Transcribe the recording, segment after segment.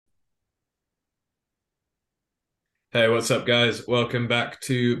Hey, what's up, guys? Welcome back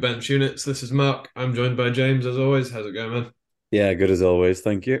to Bench Units. This is Mark. I'm joined by James, as always. How's it going, man? Yeah, good as always.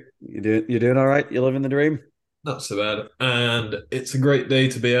 Thank you. You doing all right? You living the dream? Not so bad. And it's a great day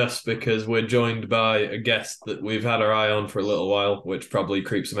to be us because we're joined by a guest that we've had our eye on for a little while, which probably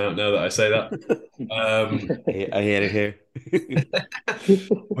creeps him out now that I say that. Um, I hate it here.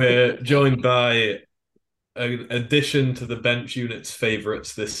 we're joined by an addition to the Bench Units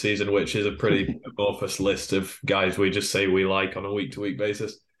favourites this season, which is a pretty amorphous list of guys we just say we like on a week-to-week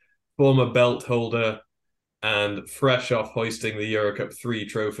basis. Former belt holder, and fresh off hoisting the Euro Cup 3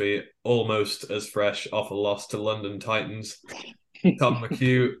 trophy, almost as fresh off a loss to London Titans. Tom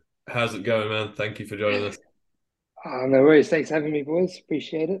McHugh, how's it going, man? Thank you for joining us. No worries. Thanks for having me, boys.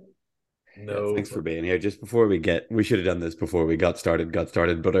 Appreciate it. Yeah, No, thanks for being here. Just before we should have done this before we got started,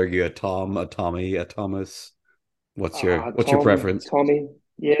 but are you a Tom, a Tommy, a Thomas? What's your preference? Tommy.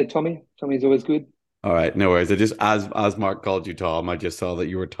 Yeah, Tommy. Tommy's always good. All right, no worries. I just as Mark called you Tom, I just saw that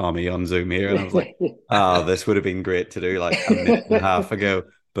you were Tommy on Zoom here, and I was like, this would have been great to do like a minute and a half ago.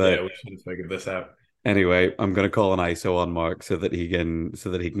 yeah, But we should have figured this out. anyway, I'm gonna call an ISO on Mark so that he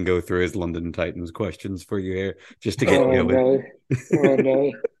can go through his London Titans questions for you here, just to get Oh you going. no. Oh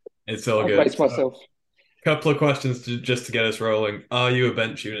no. It's all I'll good. brace So, a myself. couple of questions just to get us rolling. Are you a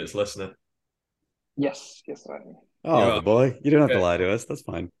Bench Units listener? Yes, yes, I You Oh, are. the boy. You don't have to Okay. lie to us. That's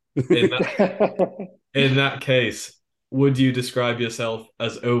fine. In that am. in that case, would you describe yourself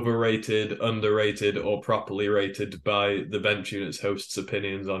as overrated, underrated, or properly rated by the Bench Units hosts'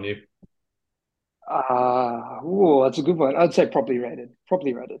 opinions on you? That's a good one. I'd say properly rated.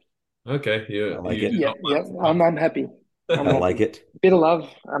 Properly rated. Okay, I like you do it. Yeah, not yeah. lack for I'm happy. I'm I like happy. it. Bit of love.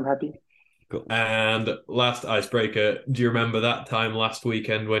 I'm happy. Cool. And last icebreaker, do you remember that time last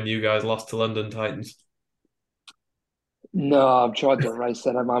weekend when you guys lost to London Titans? No, I've tried to erase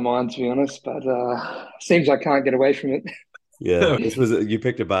that out of my mind, to be honest, but seems I can't get away from it. Yeah, this was you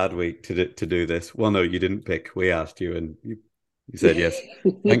picked a bad week to do this. Well, no, you didn't pick. We asked you, and you said yes.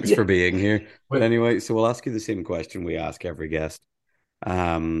 Thanks Yeah. for being here. But Wait, anyway, so we'll ask you the same question we ask every guest.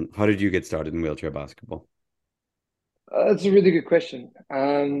 How did you get started in wheelchair basketball? That's a really good question.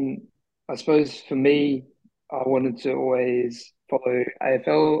 I suppose for me, I wanted to always follow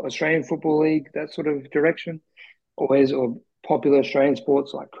AFL, Australian Football League, that sort of direction, always, or popular Australian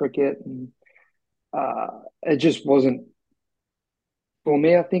sports like cricket. And it just wasn't for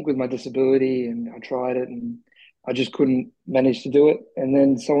me, I think, with my disability. And I tried it and I just couldn't manage to do it. And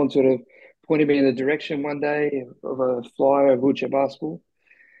then someone sort of pointed me in the direction one day of a flyer of wheelchair basketball.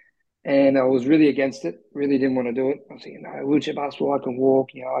 And I was really against it, really didn't want to do it. I was thinking, no, wheelchair basketball, I can walk,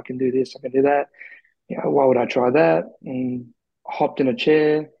 I can do this, I can do that. Why would I try that? And hopped in a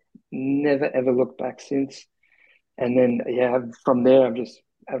chair, never ever looked back since. And then, from there, I've just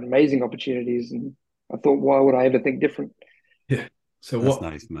had amazing opportunities. And I thought, why would I ever think different? yeah. So That's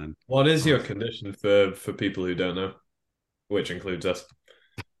nice, man. what is your Awesome. condition for people who don't know, which includes us?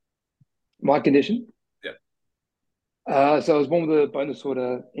 My condition. Yeah. So I was born with a bone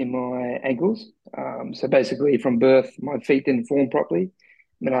disorder in my ankles. So basically, from birth, my feet didn't form properly.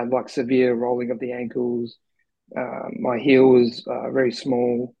 I mean, I had like severe rolling of the ankles. My heel was very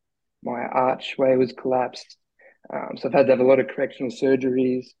small. My archway was collapsed. So I've had to have a lot of correctional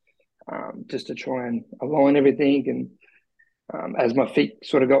surgeries just to try and align everything. And as my feet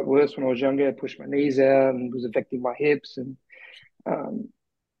sort of got worse when I was younger, I pushed my knees out and was affecting my hips. And um,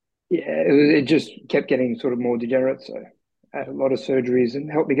 it just kept getting sort of more degenerate. So I had a lot of surgeries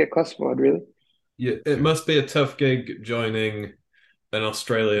and helped me get classified, really. Yeah, it must be a tough gig joining an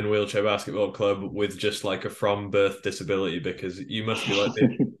Australian wheelchair basketball club with just like a from birth disability because you must be like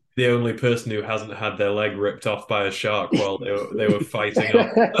the only person who hasn't had their leg ripped off by a shark while they were fighting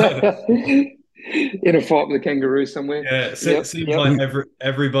off. In a fight with a kangaroo somewhere. Yeah, it Yep, seems yep. like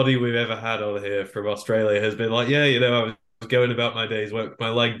everybody we've ever had on here from Australia has been like, yeah, I was going about my day's work, my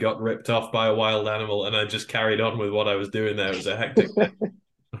leg got ripped off by a wild animal, and I just carried on with what I was doing there. It was a hectic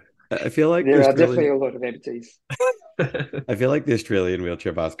I feel like the There are definitely Australian a lot of amputees. day. I feel like the Australian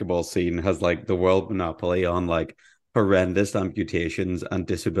wheelchair basketball scene has like the world monopoly on like horrendous amputations and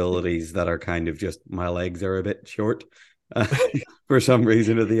disabilities that are kind of just my legs are a bit short uh, for some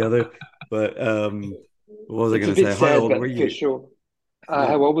reason or the other. But what was I It's a going to bit say? How sad, old were but for you? sure. Uh,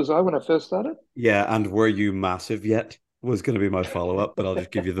 How old was I when I first started? yeah, and were you massive yet? Was going to be my follow up, but I'll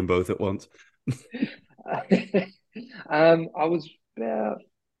just give you them both at once. I was about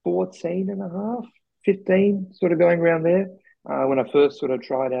 14 and a half, 15, sort of going around there when I first sort of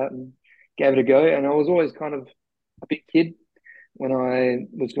tried out and gave it a go. And I was always kind of a big kid when I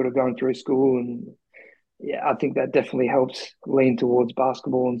was sort of going through school. And yeah, I think that definitely helps lean towards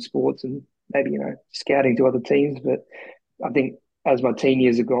basketball and sports and maybe, scouting to other teams. But I think as my teen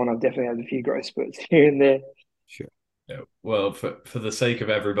years have gone, I've definitely had a few growth spurts here and there. Sure. Yeah. Well, for the sake of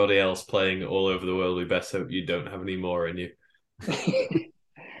everybody else playing all over the world, we best hope you don't have any more in you.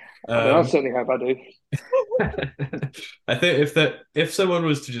 I mean, I Um, certainly hope I do. I think if someone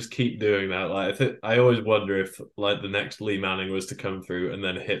was to just keep doing that, like I always wonder if like the next Lee Manning was to come through and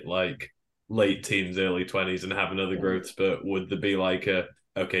then hit like late teens, early 20s and have another growth spurt, would there be like a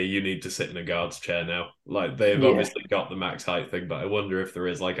okay, you need to sit in a guard's chair now? Like they've Yeah, obviously got the max height thing, but I wonder if there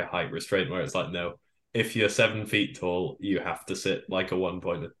is like a height restraint where it's like, no, if you're 7 feet tall, you have to sit like a one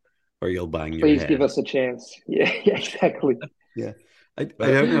pointer. Or you'll bang your please give head. us a chance. Yeah, yeah, exactly. Yeah. I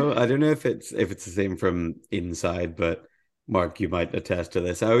But don't know. I don't know if it's the same from inside, but Mark, you might attest to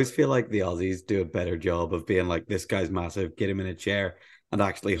this. I always feel like the Aussies do a better job of being like, this guy's massive, get him in a chair and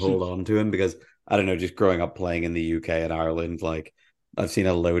actually hold on to him because I don't know, just growing up playing in the UK and Ireland, like I've seen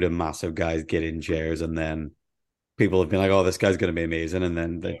a load of massive guys get in chairs and then people have been like, oh, this guy's going to be amazing. And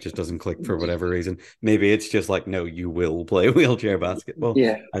then that just doesn't click for whatever reason. Maybe it's just like, no, you will play wheelchair basketball.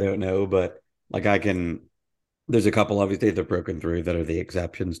 Yeah, I don't know. But like there's a couple obviously that have broken through that are the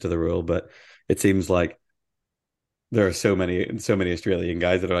exceptions to the rule. But it seems like there are so many Australian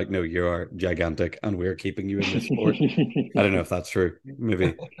guys that are like, no, you are gigantic and we're keeping you in this sport. I don't know if that's true.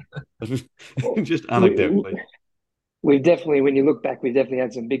 Maybe just we, anecdotally. we've definitely, when you look back, we've definitely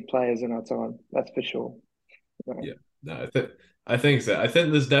had some big players in our time. That's for sure. Right. yeah, no, I think so. I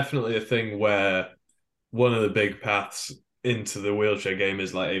think there's definitely a thing where one of the big paths into the wheelchair game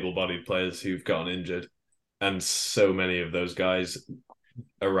is like able-bodied players who've gotten injured, and so many of those guys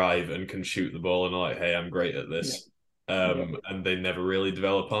arrive and can shoot the ball and are like, "Hey, I'm great at Yeah, this," yeah, and they never really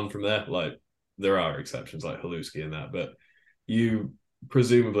develop on from there. Like there are exceptions like Haluski and that, but you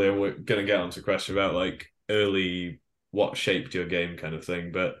presumably, and we're going to get onto a question about like early what shaped your game kind of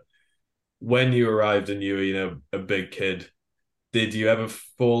thing, but when you arrived and you were, a big kid, did you ever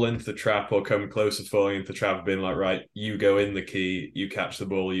fall into the trap or come close to falling into the trap of being like, right, you go in the key, you catch the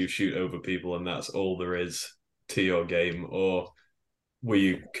ball, you shoot over people, and that's all there is to your game? Or were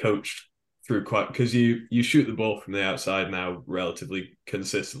you coached through quite because you shoot the ball from the outside now relatively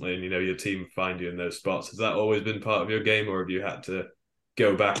consistently, and your team find you in those spots? Has that always been part of your game, or have you had to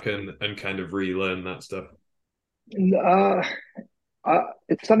go back and kind of relearn that stuff? uh,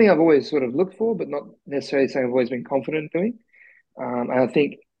 it's something I've always sort of looked for, but not necessarily something I've always been confident in doing. And I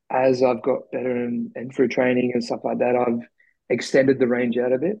think as I've got better and through training and stuff like that, I've extended the range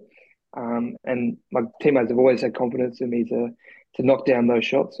out a bit. And my teammates have always had confidence in me to knock down those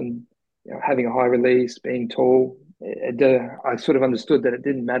shots. And having a high release, being tall, I sort of understood that it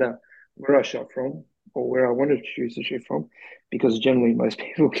didn't matter where I shot from or where I wanted to choose to shoot from, because generally most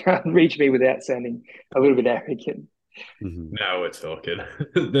people can't reach me without sounding a little bit arrogant. Mhm. Now we're talking.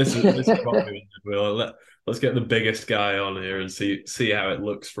 This is what we will. Let's get the biggest guy on here and see how it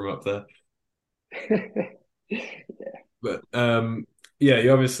looks from up there. But yeah,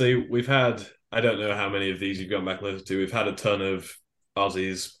 you obviously we've had I don't know how many of these you've gone back and listened to. We've had a ton of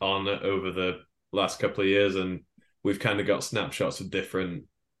Aussies on over the last couple of years, and we've kind of got snapshots of different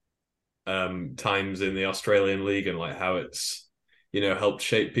times in the Australian League and like how it's helped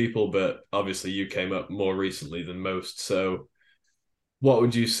shape people. But obviously, you came up more recently than most. So, what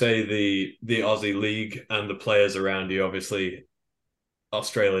would you say the Aussie League and the players around you? Obviously,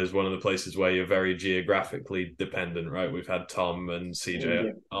 Australia is one of the places where you're very geographically dependent, right? We've had Tom and CJ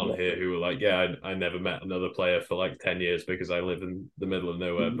Yeah, on yeah, here who were like, yeah, I never met another player for like 10 years because I live in the middle of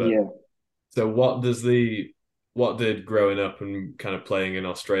nowhere. But yeah. so what did growing up and kind of playing in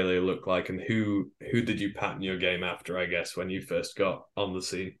Australia look like, and who did you pattern your game after, I guess, when you first got on the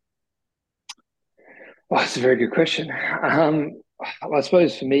scene? Oh, that's a very good question. Well, I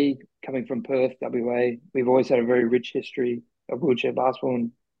suppose for me, coming from Perth, WA, we've always had a very rich history of wheelchair basketball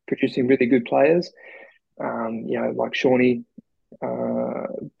and producing really good players. Like Shawnee, uh,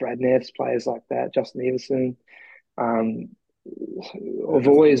 Brad Ness, players like that, Justin Everson. Um, Heard I've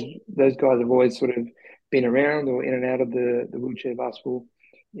of them? always those guys have always sort of been around or in and out of the wheelchair basketball,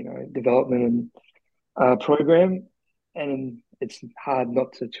 development and program, and it's hard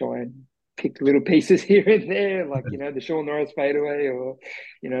not to try and pick little pieces here and there, like the Sean Norris fadeaway, or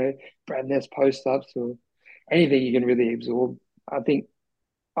Brad Ness post ups, or anything you can really absorb. I think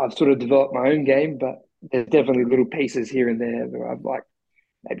I've sort of developed my own game, but there's definitely little pieces here and there that I've like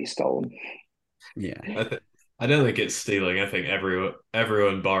maybe stolen. Yeah. I th- I don't think it's stealing. I think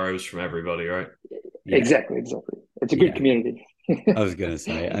everyone borrows from everybody, right? Yeah. Exactly, exactly. It's a good Yeah. community. I was gonna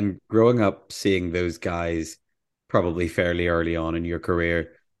say, and growing up seeing those guys probably fairly early on in your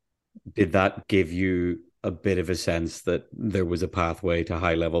career, did that give you a bit of a sense that there was a pathway to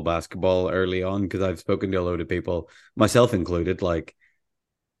high level basketball early on, because I've spoken to a load of people, myself included, like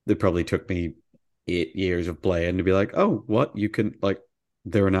it probably took me 8 years of playing to be like, oh, what? You can, like,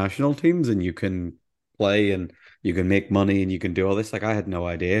 there are national teams and you can play and you can make money and you can do all this. Like, I had no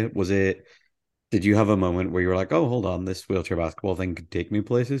idea. Did you have a moment where you were like, oh, hold on, this wheelchair basketball thing could take me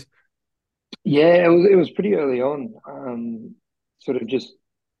places? Yeah, it was pretty early on. Sort of just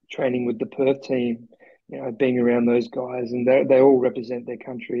training with the Perth team, being around those guys, and they all represent their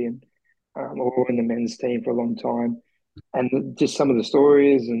country, and all in the men's team for a long time. And just some of the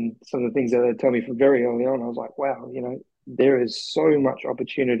stories and some of the things that they tell me from very early on, I was like, wow, there is so much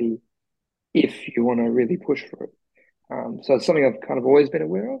opportunity if you want to really push for it. So it's something I've kind of always been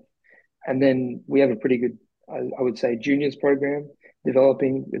aware of. And then we have a pretty good, I would say, juniors program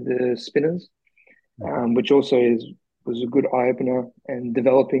developing with the spinners, which also was a good eye opener and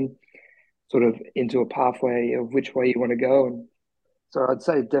developing sort of into a pathway of which way you want to go. And so I'd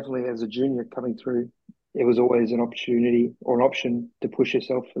say definitely as a junior coming through, it was always an opportunity or an option to push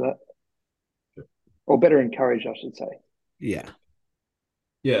yourself for that, or better encouraged, I should say. Yeah.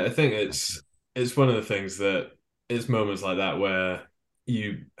 Yeah, I think it's one of the things that it's moments like that where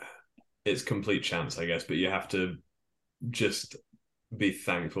you it's complete chance, I guess, but you have to just be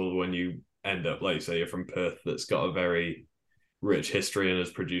thankful when you end up, like you say, you're from Perth, that's got a very rich history and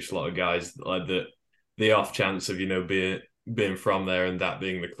has produced a lot of guys like that. The off chance of being from there and that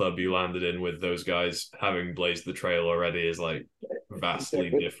being the club you landed in with those guys having blazed the trail already is like vastly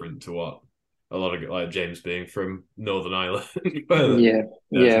Exactly. different to what a lot of like James being from Northern Ireland. But Yeah,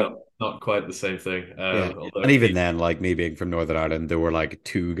 yeah, it's yeah, not quite the same thing. Yeah. And Although even he, then, like me being from Northern Ireland, there were like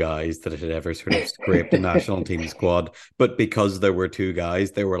two guys that had ever sort of scraped a national team squad. But because there were two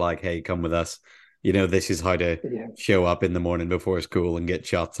guys, they were like, hey, come with us. This is how to yeah, show up in the morning before school and get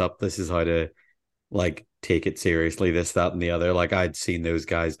shots up. This is how to like take it seriously, this, that, and the other. Like I'd seen those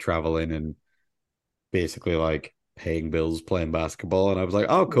guys travel in and basically like paying bills playing basketball. And I was like,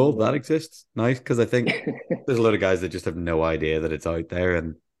 oh, cool, that exists. Nice. Because I think there's a lot of guys that just have no idea that it's out there.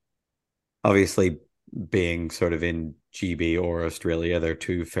 And obviously, being sort of in GB or Australia, they're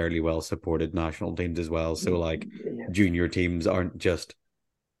two fairly well supported national teams as well. So, like, yeah, junior teams aren't just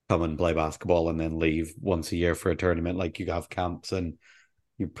come and play basketball and then leave once a year for a tournament. Like, you have camps and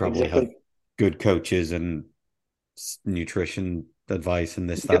you probably have exactly. good coaches and nutrition advice and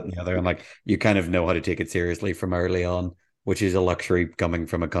this, that, Yep, and the other. And like, you kind of know how to take it seriously from early on, which is a luxury coming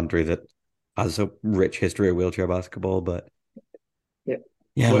from a country that has a rich history of wheelchair basketball. But yep.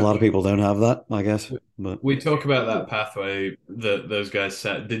 yeah, a what lot of people don't have that, I guess. But we talk about that pathway that those guys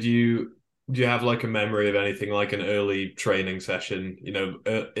set. Do you have like a memory of anything like an early training session, in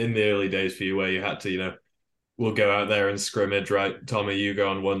the early days for you where you had to, we'll go out there and scrimmage, right? Tommy, you go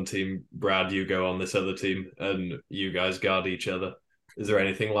on one team, Brad, you go on this other team, and you guys guard each other. Is there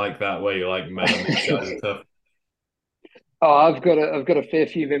anything like that where you're like, man, these guys are Oh, I've got a fair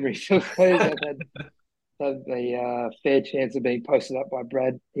few memories of those. I've had a fair chance of being posted up by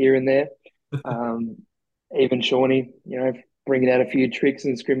Brad here and there. Um, Even Shawnee, bringing out a few tricks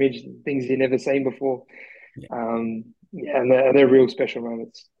and scrimmage, things you've never seen before. yeah. Yeah, and they're real special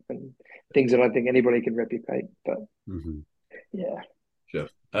moments and things that I don't think anybody can replicate. But Mm-hmm. yeah, Sure.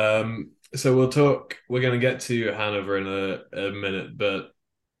 So we're going to get to Hanover in a minute, but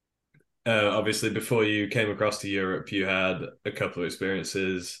obviously before you came across to Europe, you had a couple of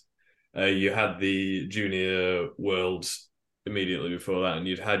experiences. You had the Junior Worlds immediately before that, and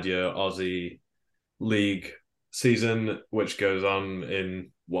you'd had your Aussie League season, which goes on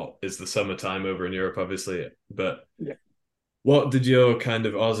in what is the summertime over in Europe, obviously. But yeah. what did your kind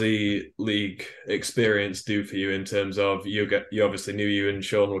of Aussie League experience do for you in terms of you obviously knew you and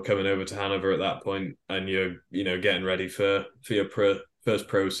Sean were coming over to Hanover at that point, and you're getting ready for your first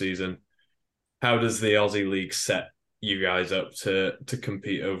pro season. How does the Aussie League set you guys up to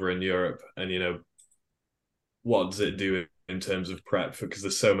compete over in Europe? And what does it do in terms of prep? Because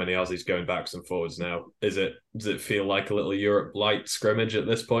there's so many Aussies going backs and forwards now. Does it feel like a little Europe light scrimmage at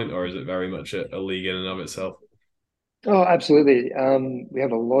this point, or is it very much a league in and of itself? Oh, absolutely. We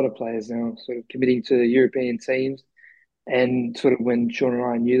have a lot of players now sort of committing to European teams. And sort of when Sean and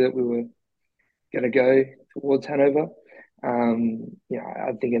I knew that we were going to go towards Hanover,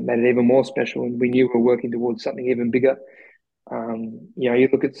 I think it made it even more special. And we knew we were working towards something even bigger. You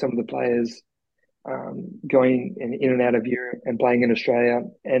look at some of the players going in and out of Europe and playing in Australia,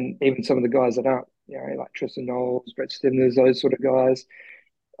 and even some of the guys that aren't, like Tristan Knowles, Brett Stivners, those sort of guys.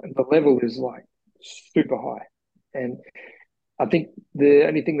 And the level is like super high. And I think the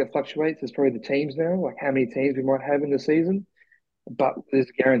only thing that fluctuates is probably the teams now, like how many teams we might have in the season. But there's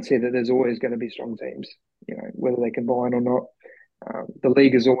a guarantee that there's always going to be strong teams. whether they combine or not. The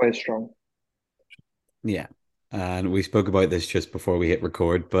league is always strong. Yeah. And we spoke about this just before we hit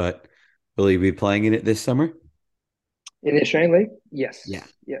record, but will you be playing in it this summer? In the Australian League, Yeah.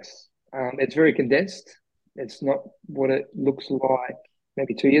 yes, yes. It's very condensed. It's not what it looks like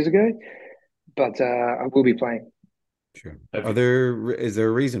maybe 2 years ago, but I will be playing. Sure. Have Are you, there is there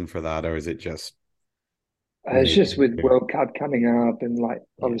a reason for that, or is it just It's just maybe? with World Cup coming up and like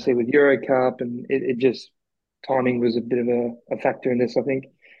Yeah. obviously with Euro Cup and it just timing was a bit of a factor in this, I think.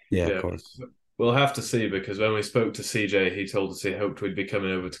 Yeah, of yeah, course. we'll have to see because when we spoke to CJ, he told us he hoped we'd be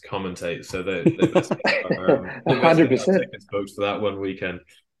coming over to commentate. So they best get A they best hundred get our percent. tickets booked for that one weekend.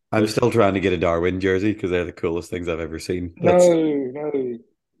 I'm But still trying to get a Darwin jersey because they're the coolest things I've ever seen. That's No, no.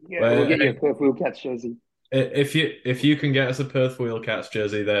 Yeah, we'll well, get you a hey, Perth Wheelcats jersey. if you can get us a Perth Wheelcats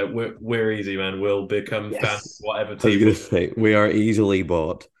jersey, there we're easy, man. We'll become fans of Yes. whatever I was team gonna say we are easily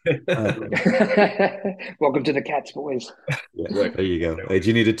bought. Um, Welcome to the Cats, boys. yeah, there you go. Do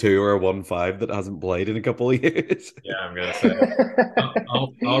you need a 2 or a 1-5 that hasn't played in a couple of years? Yeah, I'm gonna say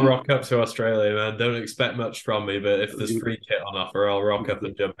I'll rock up to Australia, man. Don't expect much from me, but if there's free kit on offer, I'll rock up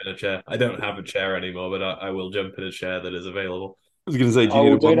and jump in a chair. I don't have a chair anymore, but I will jump in a chair that is available. I was gonna say, do I you need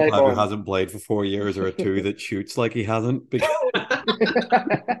will a one donate five who mine. hasn't played for 4 years or a 2 that shoots like he hasn't?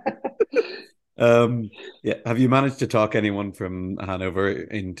 Um, yeah. Have you managed to talk anyone from Hanover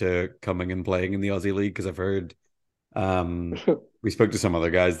into coming and playing in the Aussie League? Because I've heard we spoke to some other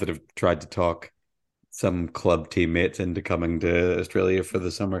guys that have tried to talk some club teammates into coming to Australia for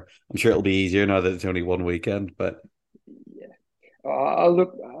the summer. I'm sure it'll be easier now that it's only one weekend, but Yeah.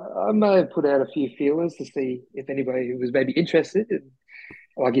 Look, I may have put out a few feelers to see if anybody was maybe interested. And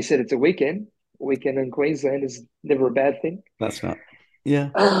like you said, it's a weekend. A weekend in Queensland is never a bad thing. that's not. Yeah.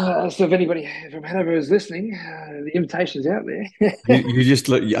 So if anybody from Hannover is listening, the invitation's out there. You just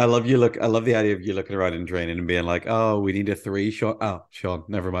look. I love you. Look, I love the idea of you looking around in training and being like, "Oh, we need a 3 shot." Oh, Sean,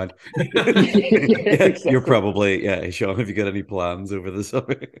 never mind. Yeah, Yeah, you're exactly. probably yeah, hey, Sean. Have you got any plans over the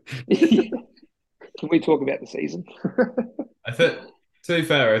summer? Can we talk about the season? I think, to be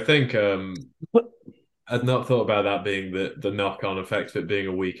fair, I think I'd not thought about that being the knock on effect of it being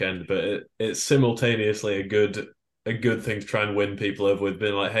a weekend, but it's simultaneously a good thing to try and win people over with,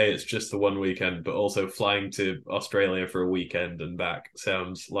 being like, hey, it's just the one weekend, but also flying to Australia for a weekend and back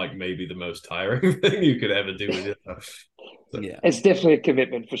sounds like maybe the most tiring thing you could ever do with your life. So, Yeah. It's definitely a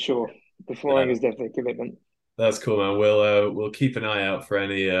commitment for sure. The flying yeah, is definitely a commitment. that's cool, man. We'll keep an eye out for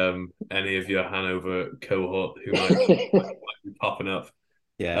any of your Hanover cohort who might be popping up.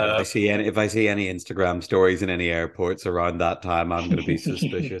 Yeah, Uh, if I see any Instagram stories in any airports around that time, I'm going to be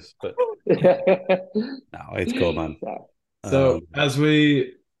suspicious. But no, it's cool, man. So, So Um, as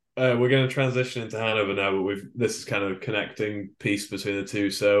we're going to transition into Hanover now, but we've this is kind of connecting piece between the two.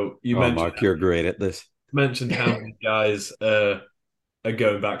 So you oh, mentioned Mark, you're great at this. how many guys are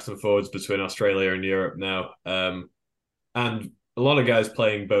going backs and forwards between Australia and Europe now, and a lot of guys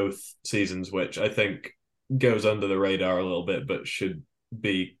playing both seasons, which I think goes under the radar a little bit, but should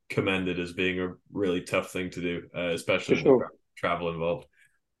be commended as being a really tough thing to do, for especially with the sure. travel involved.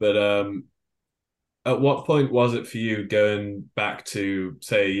 But at what point was it for you going back to,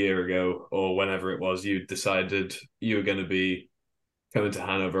 say, a year ago or whenever it was you decided you were going to be coming to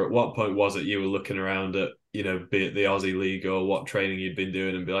Hanover? At what point was it you were looking around at, be it the Aussie League or what training you'd been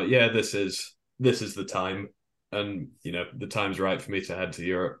doing and be like, yeah, this is the time, and the time's right for me to head to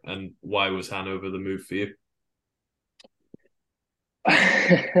Europe? And why was Hanover the move for you?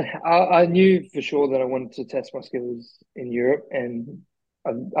 I knew for sure that I wanted to test my skills in Europe, and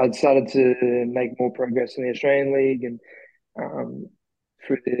I'd started to make more progress in the Australian League and um,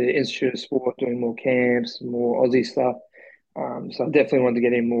 through the Institute of Sport, doing more camps, more Aussie stuff. So I definitely wanted to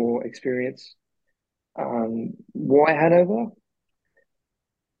get in more experience. Why Hanover?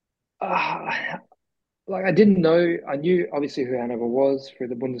 Uh, like I didn't know. I knew obviously who Hanover was through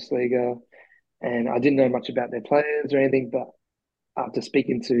the Bundesliga, and I didn't know much about their players or anything. But after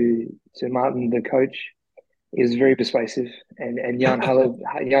speaking to Martin, the coach, he was very persuasive, and Jan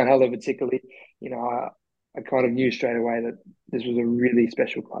Haller particularly. I kind of knew straight away that this was a really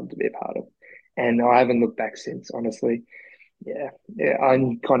special club to be a part of, and I haven't looked back since. Honestly, yeah, I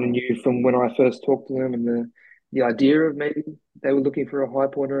kind of knew from when I first talked to them and the idea of maybe they were looking for a high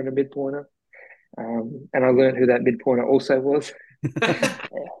pointer and a mid pointer, and I learned who that mid pointer also was.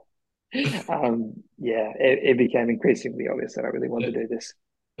 Yeah, it became increasingly obvious that I really wanted to It, do this.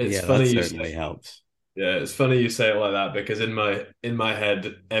 it's Yeah, that funny you say certainly helps. Yeah, it's funny you say it like that because in my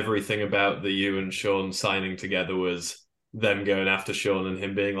head, everything about the you and Sean signing together was them going after Sean and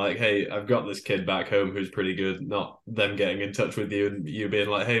him being like, "Hey, I've got this kid back home who's pretty good." Not them getting in touch with you and you being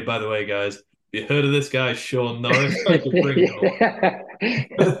like, "Hey, by the way, guys, You heard of this guy, Sean Norris? Like a Pringle.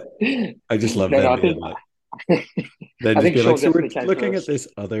 I just love No, them I being think like, then I just think be like, Sean so we're definitely came looking at first. this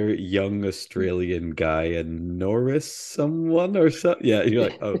other young Australian guy and Norris, someone or so. Yeah, you're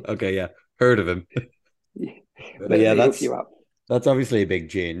like, oh, okay, yeah, heard of him. But yeah, They hook you up. that's obviously a big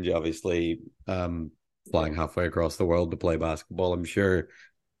change. Obviously, flying halfway across the world to play basketball. I'm sure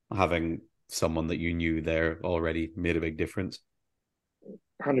having someone that you knew there already made a big difference.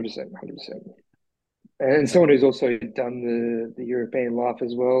 100%, 100%. And someone who's also done the European life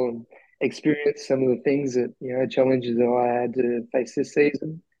as well and experienced some of the things that, challenges that I had to face this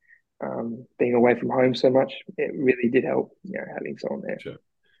season. Being away from home so much, it really did help, having someone there. Sure.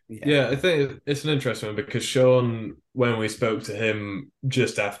 Yeah, Yeah, I think it's an interesting one because Sean, when we spoke to him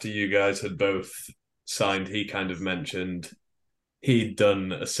just after you guys had both signed, he kind of mentioned he'd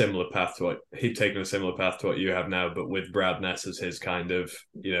done a similar path to what he'd taken a similar path to what you have now, but with Brad Ness as his kind of,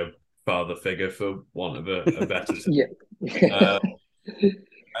 father figure, for want of a better term. Yeah. Uh,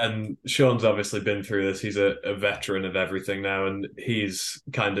 and Sean's obviously been through this. He's a veteran of everything now, and he's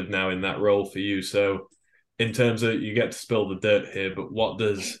kind of now in that role for you. So, in terms of you get to spill the dirt here, but what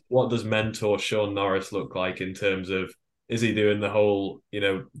does mentor Sean Norris look like in terms of is he doing the whole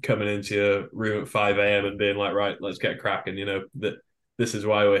coming into your room at 5 a.m. and being like, right, let's get cracking, that this is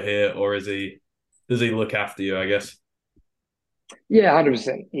why we're here, or does he look after you? I guess. Yeah,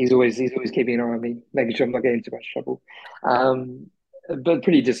 100%. He's always keeping an eye on me, making sure I'm not getting into much trouble. Um, but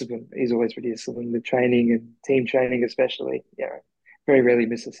pretty disciplined. He's always pretty disciplined with training and team training, especially. Very rarely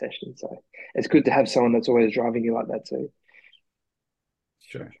miss a session. So it's good to have someone that's always driving you like that too.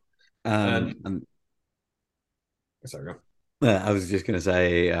 Sure. um, And and sorry, go. I was just gonna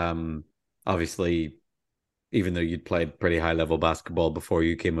say, obviously, even though you'd played pretty high level basketball before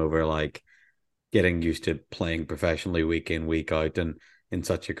you came over, like getting used to playing professionally week in, week out, and in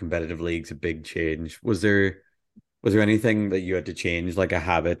such a competitive league's a big change. Was there anything that you had to change, like a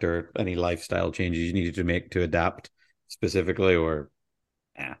habit or any lifestyle changes you needed to make to adapt specifically, or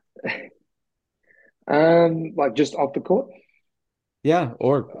yeah, Like just off the court. yeah,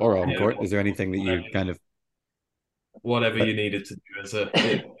 or on Yeah, court? Is there anything that you kind of whatever but you needed to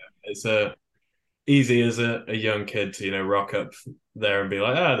do it's a easy as a young kid to rock up there and be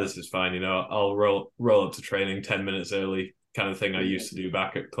like, this is fine, I'll roll up to training 10 minutes early, kind of thing I used to do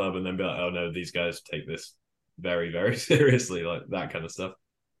back at club, and then be like, oh no, these guys take this very, very seriously, like that kind of stuff.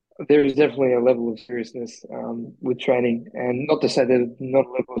 There is definitely a level of seriousness with training, and not to say there's not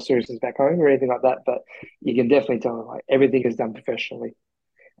a level of seriousness back home or anything like that, but you can definitely tell like everything is done professionally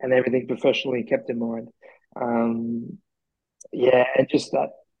and everything professionally kept in mind. Um, yeah, and just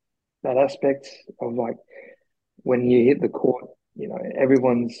that aspect of like when you hit the court,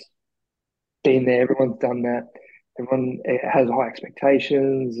 everyone's been there, everyone's done that, everyone has high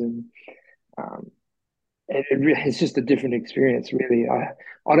expectations, and um, it's just a different experience, really.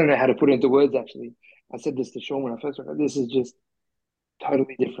 I don't know how to put it into words. Actually, I said this to Sean when I first went. This is just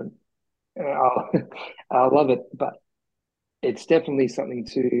totally different. I I love it, but it's definitely something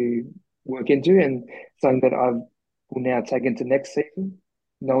to work into and something that I will now take into next season,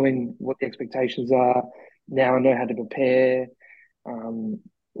 knowing what the expectations are. Now I know how to prepare, um,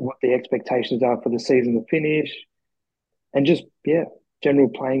 what the expectations are for the season to finish, and just general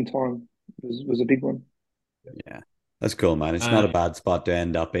playing time was a big one. yeah, that's cool, man. It's not a And bad spot to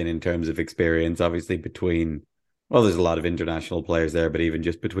end up in terms of experience. Obviously, between well, there's a lot of international players there, but even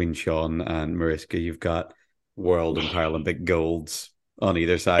just between Sean and Mariska, you've got world and Paralympic golds on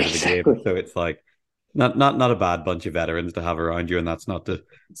either side of the game. Exactly. So it's like not a bad bunch of veterans to have around you, and that's not to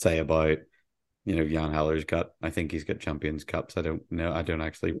say about Jan Haller's got. I think he's got Champions Cups. I don't know. I don't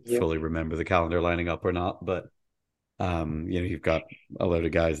actually Yeah. fully remember the calendar lining up or not, but you've got a load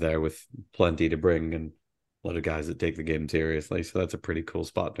of guys there with plenty to bring and a lot of guys that take the game seriously. So that's a pretty cool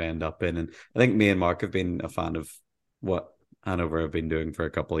spot to end up in. And I think me and Mark have been a fan of what Hanover have been doing for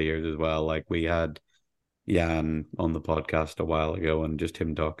a couple of years as well. Like we had Jan on the podcast a while ago and just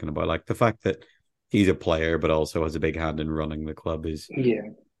him talking about like the fact that he's a player but also has a big hand in running the club is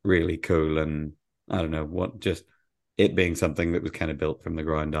Yeah. really cool. And I don't know what just it being something that was kind of built from the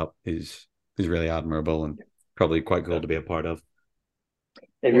ground up is really admirable and probably quite cool to be a part of.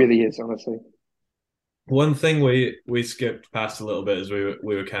 It what really is, honestly. one thing we skipped past a little bit as we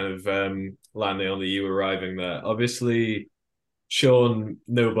were kind of landing on the you arriving there. Obviously, Sean,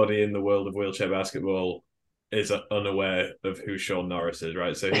 nobody in the world of wheelchair basketball is unaware of who Sean Norris is,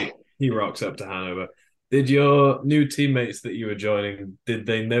 right? So he rocks up to Hanover. Did your new teammates that you were joining, did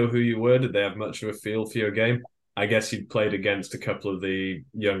they know who you were? Did they have much of a feel for your game? I guess you played against a couple of the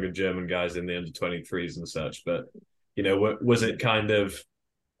younger German guys in the under 23s and such, but was it kind of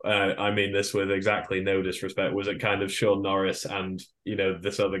I mean this with exactly no disrespect, was it kind of Sean Norris and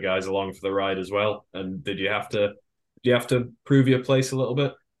this other guy's along for the ride as well? And did you have to prove your place a little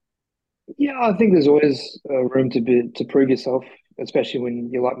bit? Yeah, I think there's always room to prove yourself, especially when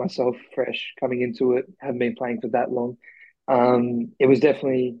you're like myself, fresh coming into it, haven't been playing for that long. It was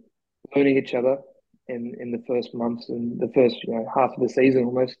definitely learning each other in the first months and the first half of the season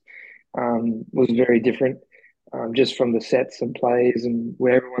almost was very different, just from the sets and plays and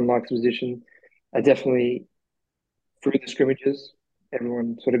where everyone likes position. I definitely through the scrimmages,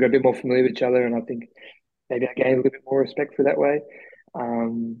 everyone sort of got a bit more familiar with each other, and I think maybe I gained a little bit more respect for that way.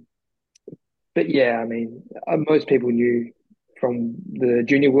 Um, but yeah, I mean, most people knew from the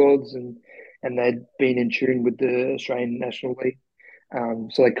junior worlds and they'd been in tune with the Australian National League,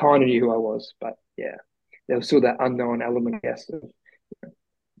 so they kind of knew who I was. But yeah, there was still that unknown element, I guess, of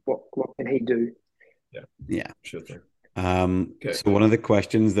what can he do. Yeah, Yeah. sure thing. Okay. So one of the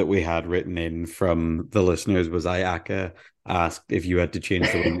questions that we had written in from the listeners was Ayaka asked if you had to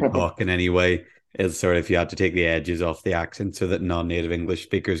change the way you talk in any way, is sort of if you had to take the edges off the accent so that non-native English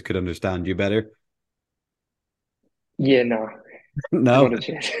speakers could understand you better. Yeah, no, No, not a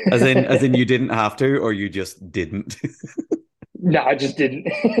chance. as in you didn't have to, or you just didn't. No, I just didn't.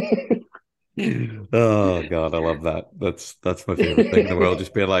 Oh God, I love that. That's my favorite thing in the world.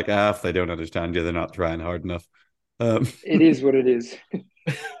 Just be like, if they don't understand you, they're not trying hard enough. Um, It is what it is.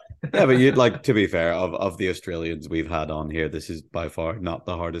 yeah, but you'd like to be fair, of the Australians we've had on here, this is by far not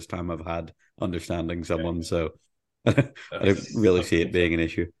the hardest time I've had understanding someone. So I don't really see it being an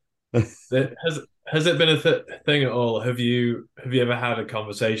issue. Has it been a thing at all? Have you ever had a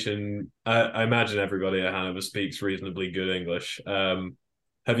conversation? I imagine everybody at Hanover speaks reasonably good English.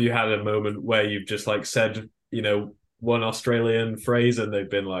 Have you had a moment where you've just like said, one Australian phrase and they've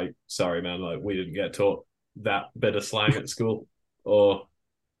been like, "Sorry, man, like we didn't get taught that bit of slang at school," or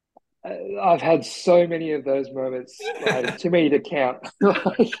I've had so many of those moments, like too many to count.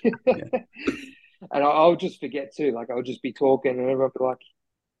 Like, Yeah. and I'll just forget too. Like I'll just be talking, and everyone will be like,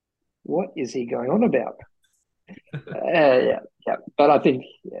 "What is he going on about?" Yeah, yeah. But I think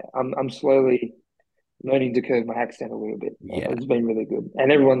I'm slowly learning to curve my accent a little bit. Yeah. It's been really good,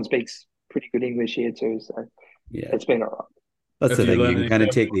 and everyone speaks pretty good English here too, so Yeah. it's been all right. That's have the you thing. You learned can any? kind of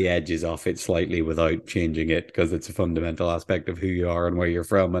take the edges off it slightly without changing it because it's a fundamental aspect of who you are and where you're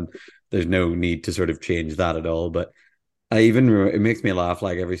from. And there's no need to sort of change that at all. But it makes me laugh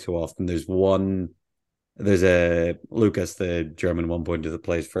like every so often. There's a Lucas, the German one pointer that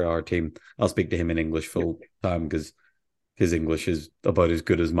plays for our team. I'll speak to him in English full time because his English is about as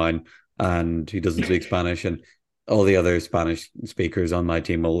good as mine, and he doesn't speak Spanish. And all the other Spanish speakers on my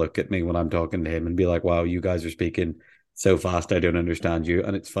team will look at me when I'm talking to him and be like, "Wow, you guys are speaking so fast, I don't understand you."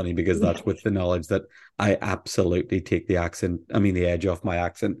 And it's funny because that's with the knowledge that I absolutely take the edge off my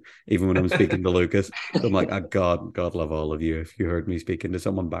accent, even when I'm speaking to Lucas. So I'm like, oh, God love all of you if you heard me speaking to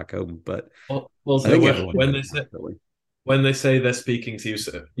someone back home. But Well, I so think when, everyone when does they say naturally. when they say they're speaking to you,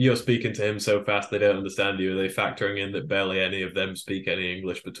 you're speaking to him so fast they don't understand you. Are they factoring in that barely any of them speak any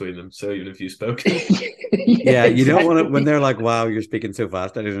English between them? So even if you spoke, Yeah, Yeah, you don't want to when exactly. they're like, "Wow, you're speaking so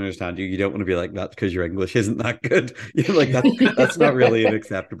fast, I don't understand you." You don't want to be like, "That's because your English isn't that good." You're like, that's not really an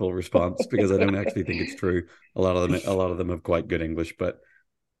acceptable response because I don't actually think it's true. A lot of them have quite good English, but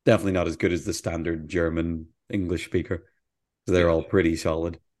definitely not as good as the standard German English speaker. They're yeah, all pretty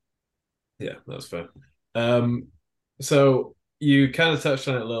solid. yeah, that's fair. Um, so you kind of touched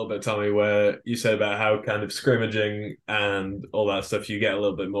on it a little bit, Tommy, where you said about how kind of scrimmaging and all that stuff, you get a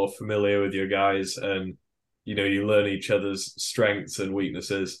little bit more familiar with your guys, and you learn each other's strengths and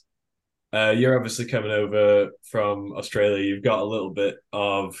weaknesses. You're obviously coming over from Australia. You've got a little bit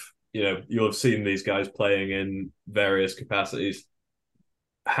of, you'll have seen these guys playing in various capacities.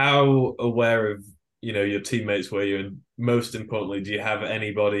 How aware of, your teammates were you? And most importantly, do you have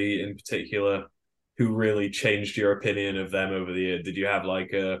anybody in particular who really changed your opinion of them over the year? Did you have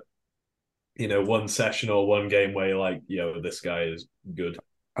like one session or one game where you're like, this guy is good?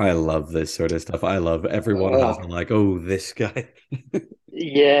 I love this sort of stuff. I love everyone has Oh, a like, oh, this guy.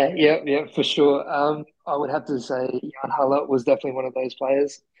 yeah, yeah, yeah, for sure. I would have to say Jan Haller was definitely one of those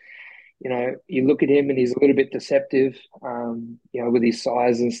players. You look at him and he's a little bit deceptive, with his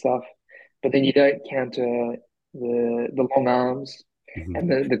size and stuff. But then you don't counter the long arms Mhm.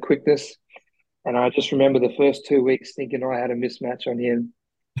 and the quickness. And I just remember the first 2 weeks thinking I had a mismatch on him,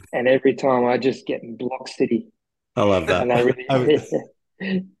 and every time I just get in block city, I love and that. I I was,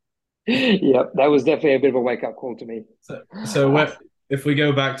 really, yeah, that was definitely a bit of a wake up call to me. So Uh, where if we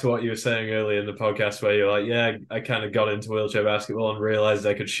go back to what you were saying earlier in the podcast, where you're like, yeah, I kind of got into wheelchair basketball and realized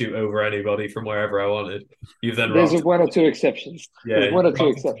I could shoot over anybody from wherever I wanted. You've then There's rocked, one or two exceptions. yeah, There's one you or two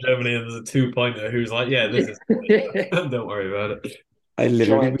rocked to exceptions. Germany, and there's a 2-pointer who's like, yeah, this is, don't worry about it. I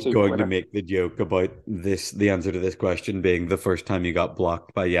literally Giant was going to 2-pointer. make the joke about this, the answer to this question being the first time you got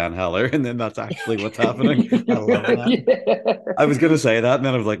blocked by Jan Haller, and then that's actually what's happening. I love that. I was going to say that, and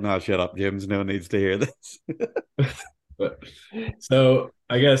then I was like, no, shut up, James. No one needs to hear this. But so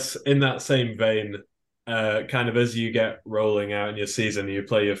I guess in that same vein, kind of as you get rolling out in your season, you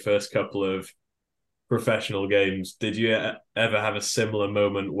play your first couple of professional games. Did you ever have a similar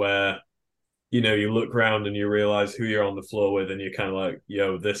moment where you look around and you realize who you're on the floor with, and you're kind of like,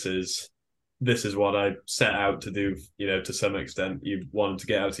 yo, this is what I set out to do. To some extent, you wanted to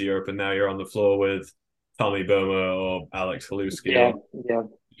get out to Europe, and now you're on the floor with Tommy Boma or Alex Haluski. Yeah, Or yeah, did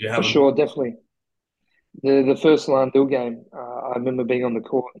you for have sure, definitely. The first Landil game, I remember being on the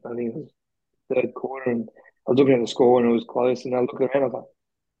court. I think it was third quarter, and I was looking at the score, and it was close. And I looked around, I was like,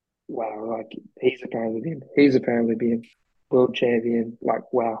 "Wow!" Like he's apparently been world champion.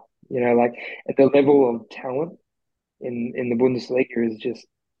 Like, wow, like at the level of talent in the Bundesliga is just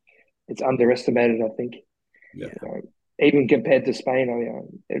it's underestimated. I think, yeah, you know, even compared to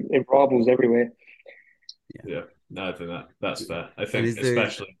Spain, it rivals everywhere. yeah. No, I think that's fair. I And think is there,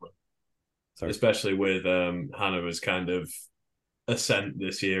 especially sorry, especially with Hannover's kind of ascent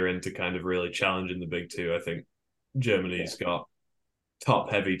this year into kind of really challenging the big two. I think Yeah, Germany's got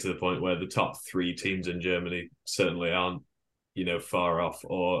top heavy to the point where the top three teams in Germany certainly aren't, far off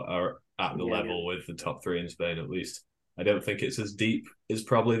or are at the yeah, level with the top three in Spain at least. I don't think it's as deep as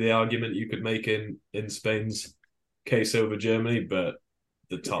probably the argument you could make in Spain's case over Germany, but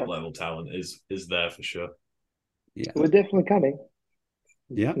the top yeah. level talent is there for sure. yeah, We're definitely coming.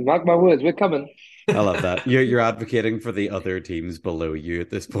 yeah. Mark my words, we're coming. I love that. You're advocating for the other teams below you at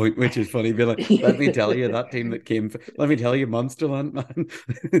this point, which is funny. Be like, let me tell you that team that came. Let me tell you, Munsterland, man.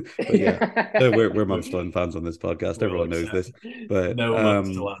 But yeah, we're Munsterland fans on this podcast. We'll Everyone knows accept this. But no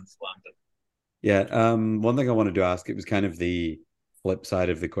Munsterland slander. yeah, one thing I wanted to ask, it was kind of the flip side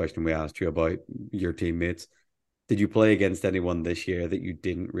of the question we asked you about your teammates. Did you play against anyone this year that you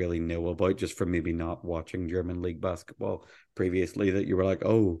didn't really know about just from maybe not watching German league basketball previously that you were like,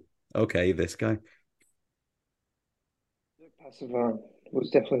 oh, okay, this guy? Passivan was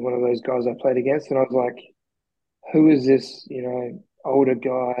definitely one of those guys I played against, and I was like, "Who is this? Older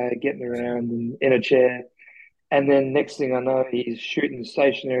guy getting around in a chair?" And then next thing I know, he's shooting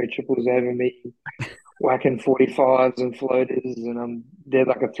stationary triples over me, whacking 45s and floaters, and I'm they're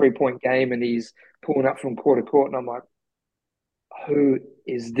like a 3-point game, and he's pulling up from court to court, and I'm like, "Who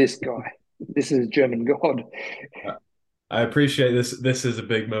is this guy? This is German God." I appreciate this. This is a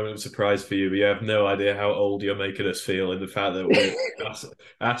big moment of surprise for you, but you have no idea how old you're making us feel in the fact that we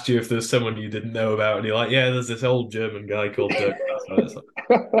asked you if there's someone you didn't know about, and you're like, "Yeah, there's this old German guy called Dirk Passer." It's like,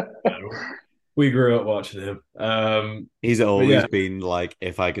 no, we grew up watching him. He's But always yeah, been like,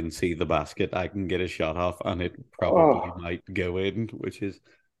 if I can see the basket, I can get a shot off, and it probably Oh, might go in, which is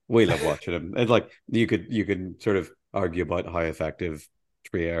we love watching him. It's like you can sort of argue about how effective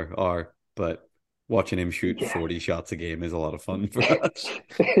Trier are, but watching him shoot yeah. 40 shots a game is a lot of fun for us.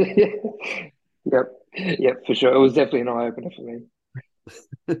 Yep, yep, for sure. It was definitely an eye opener for me.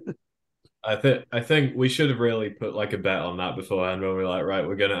 I think we should have really put like a bet on that beforehand when we were like, right,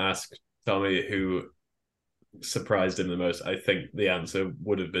 we're gonna ask Tommy who surprised him the most. I think the answer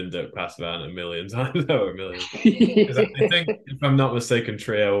would have been Dirk Passavan a million times over a million. Because I think, if I'm not mistaken,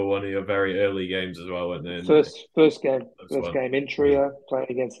 Trio were one of your very early games as well, weren't they? First game, As first well. game in Yeah, Trio, playing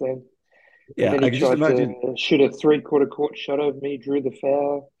against them. And yeah. then I he can just tried to imagine. shoot a three-quarter court shot over me, drew the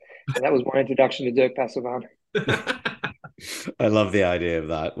foul, and that was my introduction to Dirk Passavan. I love the idea of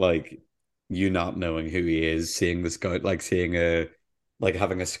that. Like you not knowing who he is, seeing the scout, like seeing a like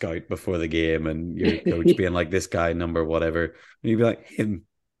having a scout before the game, and your coach being like, "This guy, number whatever," and you'd be like, "Him,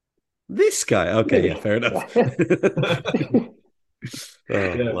 this guy." Okay, yeah, fair enough.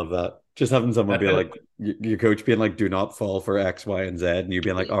 Oh, Yeah. love that. Just having someone be like, your coach being like, "Do not fall for X, Y, and Z," and you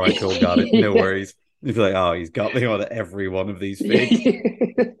being like, "All right, cool, got it, no Yeah. worries." And you'd be like, "Oh, he's got me on every one of these fakes."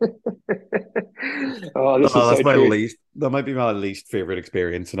 Oh, this Oh, is that's so my true. least. That might be my least favorite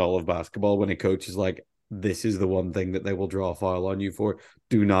experience in all of basketball when a coach is like, "This is the one thing that they will draw a foul on you for.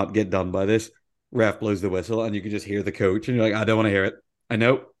 Do not get done by this." Ref blows the whistle, and you can just hear the coach, and you're like, "I don't want to hear it. I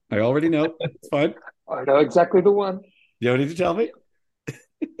know. I already know. It's fine. I know exactly the one. You don't need to tell me."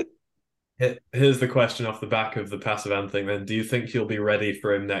 Here's the question off the back of the Passavan thing then. Do you think you'll be ready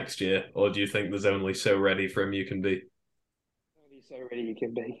for him next year, or do you think there's only so ready for him you can be? Only so ready you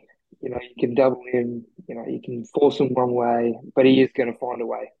can be. You can double him, you can force him one way, but he is going to find a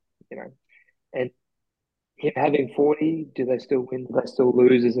way, you know. And him having 40, do they still win? Do they still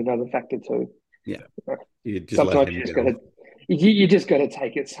lose is another factor too. Yeah, You know, you just let sometimes him you just got go. to, you just got to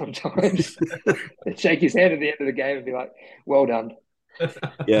take it sometimes. And shake his hand at the end of the game and be like, well done.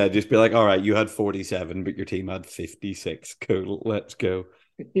 Yeah, just be like, all right, you had 47, but your team had 56. Cool, let's go.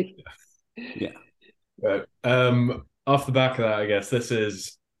 Yeah. Right. Off the back of that, I guess this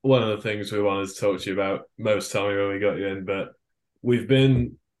is one of the things we wanted to talk to you about most, Tommy, when we got you in. But we've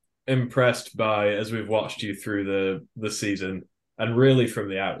been impressed by, as we've watched you through the season, and really from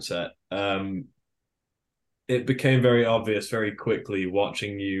the outset. It became very obvious very quickly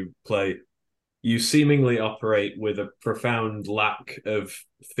watching you play. You seemingly operate with a profound lack of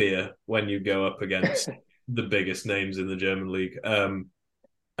fear when you go up against the biggest names in the German league.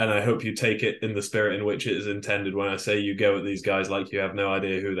 And I hope you take it in the spirit in which it is intended when I say you go at these guys like you have no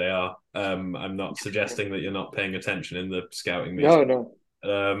idea who they are. I'm not suggesting that you're not paying attention in the scouting meeting. No, no.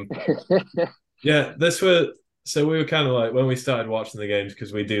 Um, yeah, so we were kind of like when we started watching the games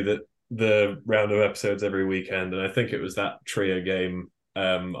because we do the round of episodes every weekend, and I think it was that Trier game.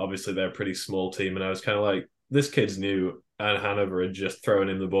 Obviously they're a pretty small team, and I was kind of like, this kid's new, and Hanover had just thrown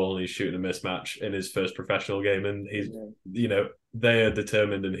him the ball, and he's shooting a mismatch in his first professional game, and they are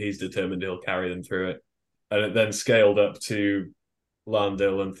determined, and he's determined he'll carry them through it, and it then scaled up to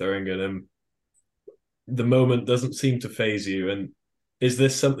Landil and Thuringen, and the moment doesn't seem to phase you. And is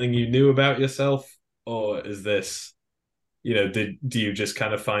this something you knew about yourself, or is this, do you just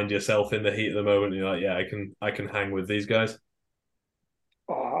kind of find yourself in the heat of the moment and you're like, yeah, I can hang with these guys?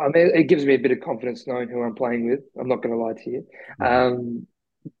 I mean, it gives me a bit of confidence knowing who I'm playing with. I'm not going to lie to you. Mhm.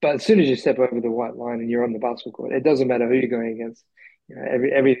 But as soon as you step over the white line and you're on the basketball court, it doesn't matter who you're going against.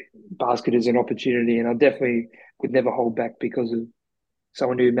 Every basket is an opportunity, and I definitely would never hold back because of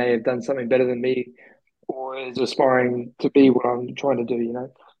someone who may have done something better than me or is aspiring to be what I'm trying to do.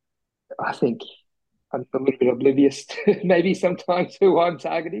 I think I'm a little bit oblivious to maybe sometimes who I'm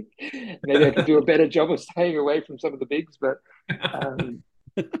targeting. Maybe I could do a better job of staying away from some of the bigs, but um,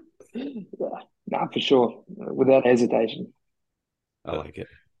 yeah, no, for sure, without hesitation. I like it.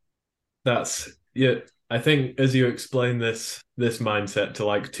 That's yeah. I think as you explain this mindset to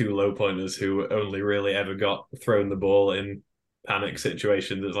like two low pointers who only really ever got thrown the ball in panic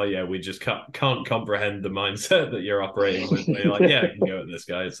situations, it's like, yeah, we just can't comprehend the mindset that you're operating with. Where you're like, yeah, I can go at this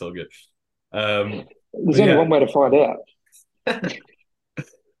guy, it's all good. There's But only yeah, one way to find out.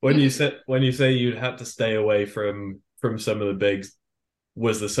 when you say you'd had to stay away from some of the bigs,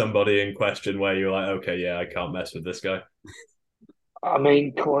 was there somebody in question where you're like, okay, yeah, I can't mess with this guy? I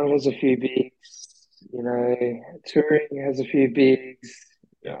mean, Cologne has a few bigs, Turing has a few bigs,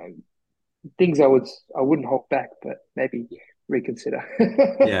 Yeah. things I wouldn't hold back, but maybe reconsider.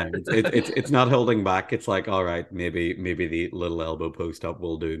 Yeah, it's not holding back. It's like, all right, maybe the little elbow post up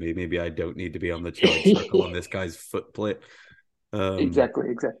will do me. Maybe I don't need to be on the charge circle on this guy's foot plate. Um, Exactly,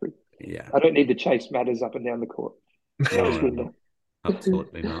 exactly. yeah, I don't need to chase matters up and down the court. no, First no, no, window.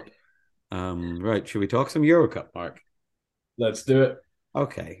 absolutely not. Right, should we talk some Euro Cup, Mark? Let's do it.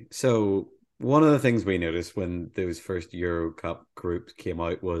 Okay, so one of the things we noticed when those first Euro Cup groups came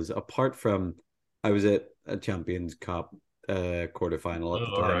out was apart from I was at a Champions Cup quarterfinal at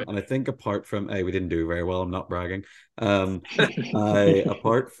the All time, right. and I think apart from hey, we didn't do very well, I'm not bragging. I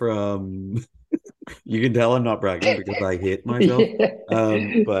apart from you can tell I'm not bragging because I hate myself.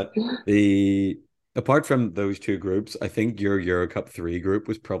 Yeah. But the apart from those two groups, I think your Euro Cup 3 group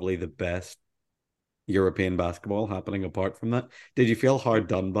was probably the best European basketball happening apart from that. Did you feel hard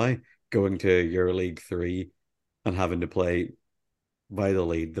done by going to EuroLeague 3 and having to play by the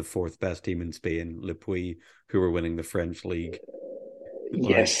lead, the fourth best team in Spain, Le Puy, who were winning the French league? Like,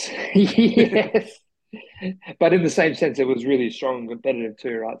 Yes. Yes. But in the same sense, it was really strong and competitive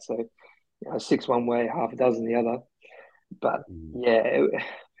too, right? So, six one way, half a dozen the other. But yeah,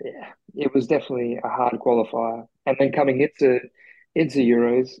 it was definitely a hard qualifier. And then coming into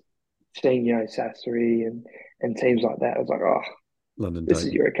Euros, seeing Sassari and teams like that, I was like, oh, London this is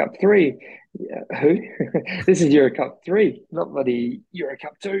Titan. Euro Cup three. Yeah, who? This is Euro Cup three, not bloody Euro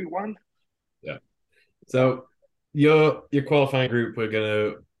Cup two one. Yeah. So your qualifying group we're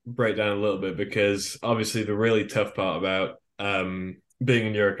gonna break down a little bit because obviously the really tough part about being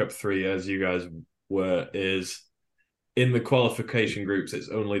in Euro Cup 3 as you guys were is in the qualification groups it's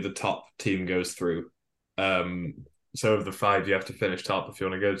only the top team goes through. Um so of the five you have to finish top if you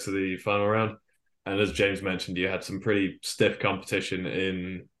want to go to the final round. And as James mentioned, you had some pretty stiff competition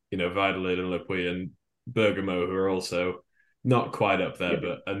in, Valladolid and Lipui and Bergamo, who are also not quite up there, Yeah,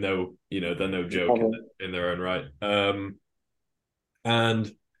 but they're no joke love them. in their own right.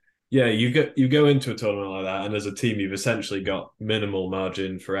 And Yeah, you go into a tournament like that, and as a team, you've essentially got minimal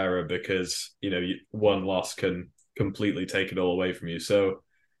margin for error because one loss can completely take it all away from you. So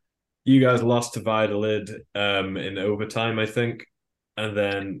you guys lost to Valladolid in overtime, I think, and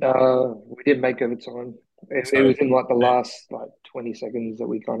then We didn't make overtime. It sorry, was in like the last like 20 seconds that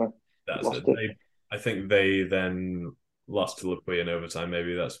we kind of that's lost it. it. I think they then lost to Luqui in overtime.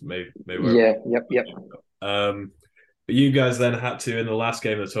 Maybe that's maybe where it Yeah, yep. but you guys then had to in the last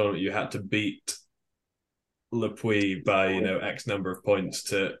game of the tournament, you had to beat Le Puy by X number of points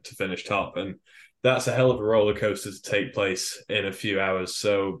to finish top, and that's a hell of a roller coaster to take place in a few hours.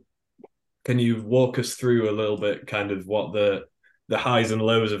 So, can you walk us through a little bit, kind of what the highs and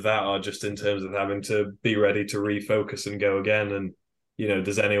lows of that are, just in terms of having to be ready to refocus and go again? And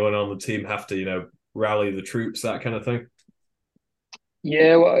does anyone on the team have to rally the troops, that kind of thing?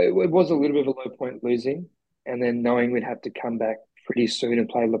 Yeah, well, it was a little bit of a low point losing, and then knowing we'd have to come back pretty soon and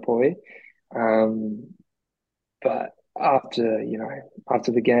play Lapoy. Um, but after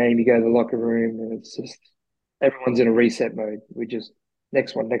the game, you go to the locker room, and it's just everyone's in a reset mode. We just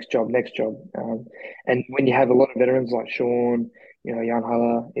next one, next job, next job. And when you have a lot of veterans like Sean, Jan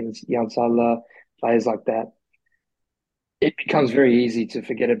Haller, even Jan Sadler, players like that, it becomes very easy to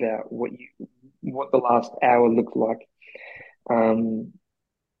forget about what the last hour looked like. Um,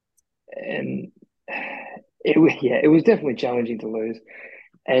 and it was definitely challenging to lose.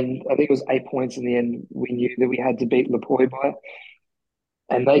 And I think it was 8 points in the end. We knew that we had to beat Lapoy by,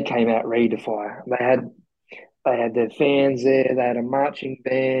 and they came out ready to fire. They had their fans there. They had a marching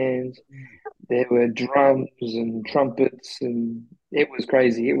band. There were drums and trumpets, and it was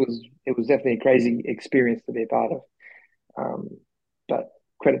crazy. It was definitely a crazy experience to be a part of. Um, but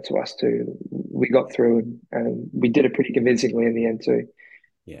credit to us too. We got through, and we did it pretty convincingly in the end too,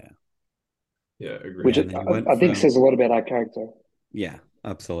 Yeah. Yeah, agreed. which Yeah. I, And then you went I think from, says a lot about our character. yeah,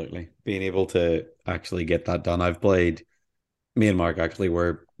 absolutely. Being able to actually get that done. Me and Mark actually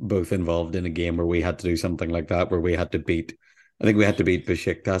were both involved in a game where we had to do something like that, where I think we had to beat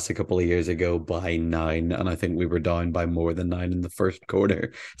Besiktas a couple of years ago by 9, and I think we were down by more than 9 in the first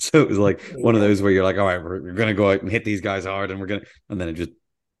quarter. So it was like one of Yeah, those where you're like, all right, we're going to go out and hit these guys hard, and and then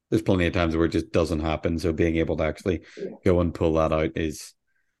there's plenty of times where it just doesn't happen. So being able to actually yeah, go and pull that out is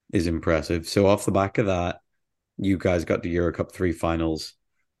impressive. So off the back of that, you guys got to Euro Cup 3 finals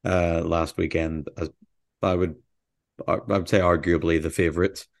last weekend. As I would I would say arguably the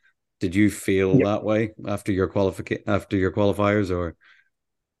favorites. Did you feel yep. that way after your qualifiers, or?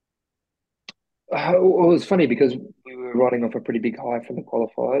 It was funny because we were riding off a pretty big high from the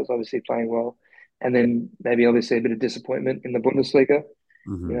qualifiers, obviously playing well, and then maybe obviously a bit of disappointment in the Bundesliga,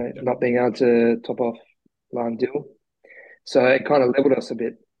 Mhm. Yeah, not being able to top off Landil. So it kind of leveled us a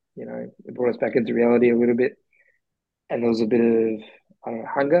bit, it brought us back into reality a little bit. And there was a bit of, I don't know,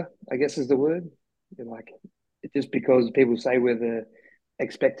 hunger, I guess is the word. Like, just because people say we're the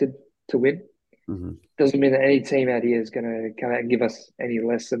expected to win Mhm. doesn't mean that any team out here is going to come out and give us any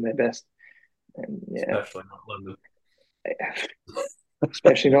less than their best. And yeah, especially not London.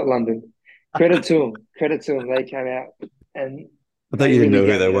 especially not London. Credit to them. They came out and I thought they you didn't really know who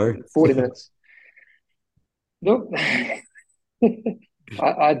gave they it up were. in 40 minutes. Nope.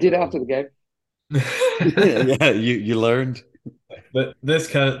 I did after the game. Yeah, you learned. But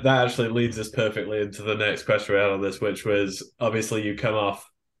that actually leads us perfectly into the next question we had on this, which was obviously you come off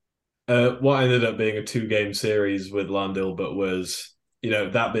what ended up being a two-game series with Landil, but was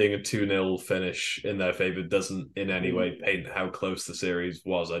that being a 2-0 finish in their favor doesn't in any way paint how close the series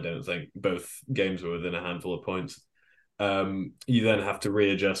was. I don't think both games were within a handful of points. You then have to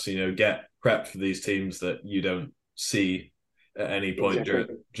readjust, get prepped for these teams that you don't see at any point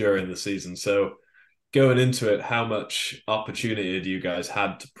Exactly. during the season. So going into it, how much opportunity do you guys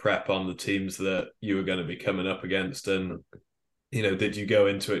had to prep on the teams that you were going to be coming up against? And, did you go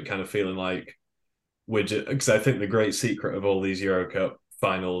into it kind of feeling like, because I think the great secret of all these Euro Cup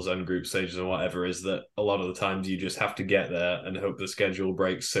finals and group stages and whatever is that a lot of the times you just have to get there and hope the schedule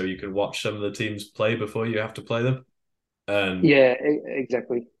breaks so you can watch some of the teams play before you have to play them. And Yeah,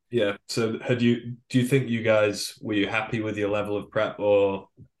 exactly. yeah, so do you think you guys were you happy with your level of prep, or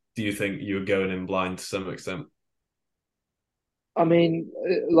do you think you were going in blind to some extent? I mean,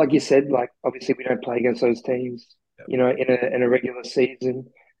 like you said, like obviously we don't play against those teams, in a regular season.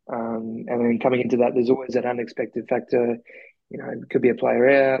 And then coming into that, there's always that unexpected factor. It could be a player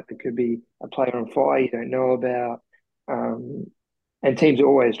out, it could be a player on fire you don't know about. Um, and teams are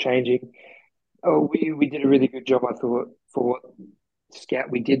always changing. Oh, we did a really good job, I thought, for what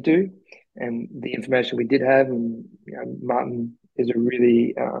scout we did do and the information we did have. And Martin is a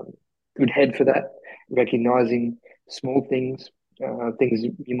really good head for that, recognizing small things things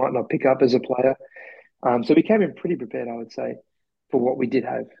you might not pick up as a player. So we came in pretty prepared, I would say, for what we did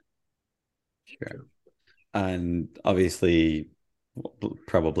have. Sure. And obviously,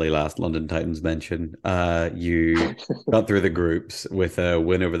 probably last London Titans mention, you got through the groups with a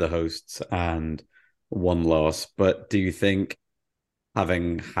win over the hosts and one loss. But do you think,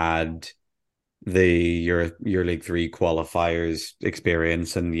 having had your League Three qualifiers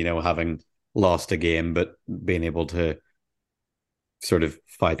experience and having lost a game but being able to sort of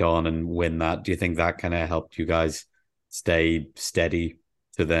fight on and win that, do you think that kind of helped you guys stay steady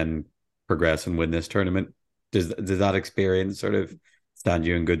to then progress and win this tournament? Does that experience sort of stand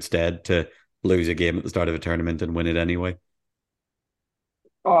you in good stead to lose a game at the start of a tournament and win it anyway?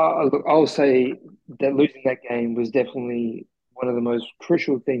 Look, I'll say that losing that game was definitely one of the most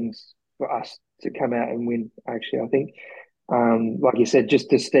crucial things for us to come out and win. Actually, I think, like you said, just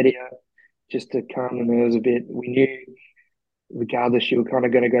to steadier, just to calm the nerves a bit. We knew, regardless, you were kind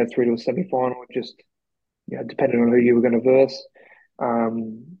of going to go through to a semi-final, just depending on who you were going to verse.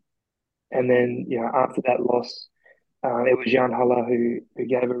 Um, and then after that loss, it was Jan Haller who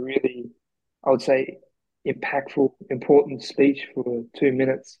gave a really, I would say, impactful, important speech for 2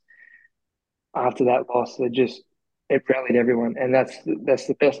 minutes after that loss. It rallied everyone, and that's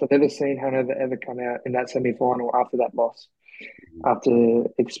the best I've ever seen Hanover ever come out in that semi final after that loss. After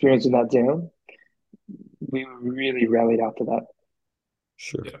experiencing that down, we really rallied after that.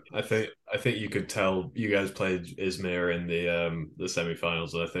 Sure. Yeah, I think you could tell you guys played Izmir in the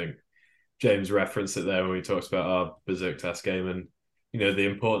semi-finals, and I think James referenced it there when we talked about our Besiktas game, and the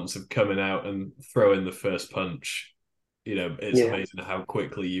importance of coming out and throwing the first punch. It's Yeah, amazing how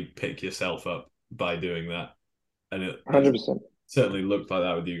quickly you pick yourself up by doing that, and it 100%. certainly looked like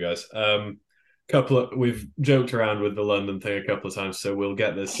that with you guys. We've joked around with the London thing a couple of times, so we'll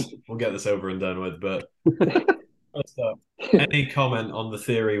get this over and done with. But first up, any comment on the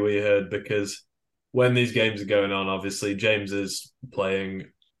theory we heard? Because when these games are going on, obviously James is playing.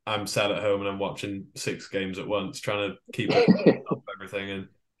 I'm sat at home and I'm watching 6 games at once, trying to keep up everything. And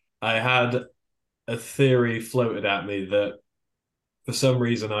I had a theory floated at me that for some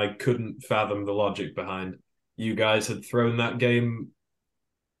reason I couldn't fathom the logic behind. You guys had thrown that game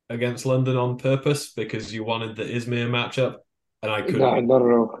against London on purpose because you wanted the Izmir matchup, and I couldn't. No, not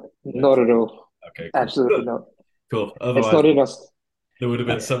at all. Not at all. Okay, cool, Absolutely not. cool. It's Otherwise, not in us. there would have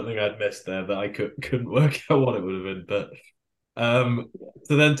been Yeah. something I'd missed there that I couldn't work out what it would have been. But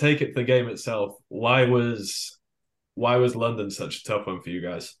to then take it to the game itself, why was London such a tough one for you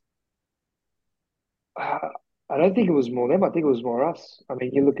guys? Uh, I don't think it was more them. I think it was more us. I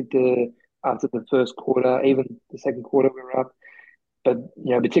mean, you look at the after the first quarter, even the second quarter, we were up. But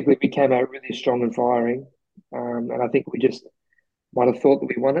particularly we came out really strong and firing, and I think we just might have thought that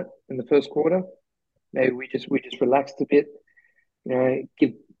we won it in the first quarter. Maybe we just relaxed a bit.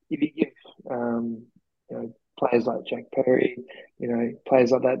 Give if you give players like Jack Perry,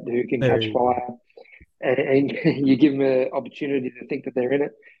 players like that who can catch There, fire, and you give them an opportunity to think that they're in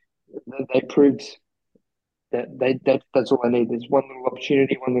it. They proved that's all they need. There's one little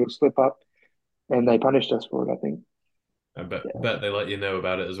opportunity, one little slip up, and they punished us for it. I think. I bet Yeah. bet they let you know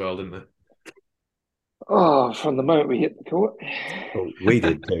about it as well, didn't Oh, from the moment we hit the court. oh, we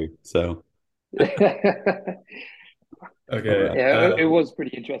did too. So, Yeah, they? Okay. it was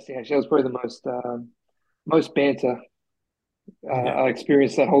pretty interesting actually. It was probably the most banter Yeah. I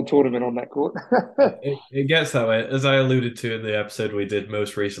experienced that whole tournament on that court. It gets that way. As I alluded to in the episode we did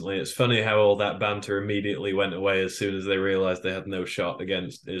most recently, it's funny how all that banter immediately went away as soon as they realized they had no shot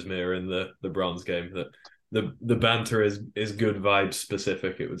against Izmir in the bronze game. That the banter is good vibes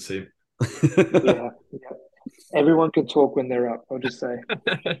specific, it would seem. Yeah, yeah. Everyone can talk when they're up. I'll just say.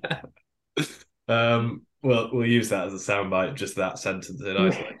 Well, we'll use that as a soundbite, just that sentence in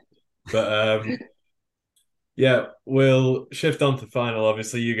isolation. But yeah, we'll shift on to final.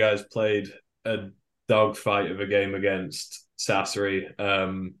 Obviously, you guys played a dogfight of a game against Sassari.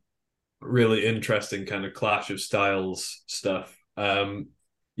 Really interesting kind of clash of styles stuff.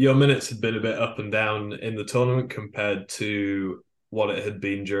 Your minutes had been a bit up and down in the tournament compared to what it had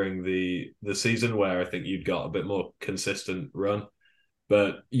been during the season, where I think you'd got a bit more consistent run.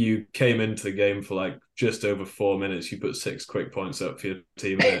 But you came into the game for like just over 4 minutes. You put 6 quick points up for your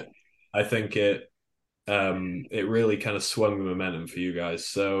team, and I think it really kind of swung the momentum for you guys.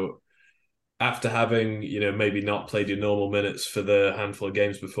 So after having, maybe not played your normal minutes for the handful of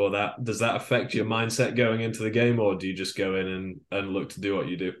games before that, does that affect your mindset going into the game, or do you just go in and look to do what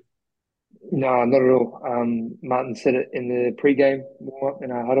you do? No, not at all. Martin said it in the pre-game warm-up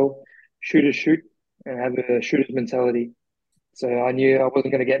in our huddle: shoot, and have a shooter's mentality. So I knew I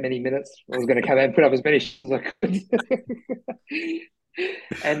wasn't going to get many minutes. I was going to come out and put up as many shots as I could.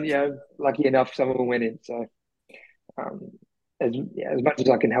 And lucky enough, some of them went in. So um, as much as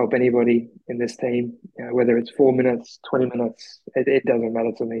I can help anybody in this team, whether it's 4 minutes, 20 minutes, it doesn't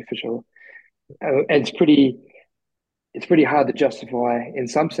matter to me for sure. It's pretty hard to justify in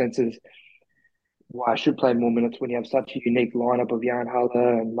some senses why I should play more minutes when you have such a unique lineup of Jan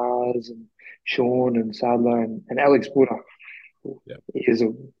Haller and Mars and Sean and Sadler and Alex Butter. Yeah. He is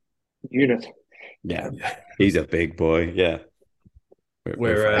a unit. Yeah, he's a big boy. Yeah, we're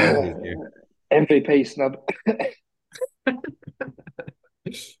We're friends here. MVP snub.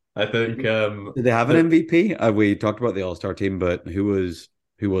 I think Did they have an MVP? We talked about the All Star team, but who was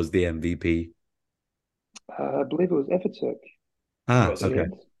the MVP? I believe it was Everton. Ah, was okay.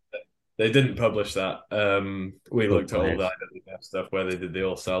 they didn't publish that. We Oh, looked at all nice. that stuff where they did the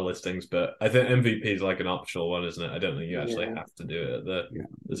All-Star listings, but I think MVP is like an optional one, isn't it? I don't think you actually Yeah. have to do it at Yeah. the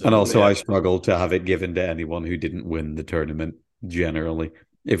And tournament. also, I struggle to have it given to anyone who didn't win the tournament. Generally,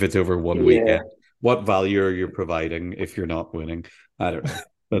 if it's over one Yeah. weekend, what value are you providing if you're not winning? I don't know.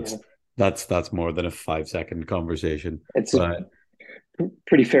 That's Yeah. that's more than a 5 second conversation. It's a But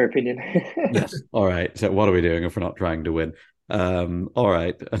pretty fair opinion. yes, all right. So what are we doing if we're not trying to win? All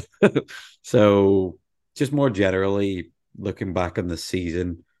right. So just more generally, looking back on the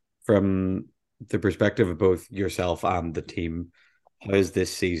season from the perspective of both yourself and the team, how is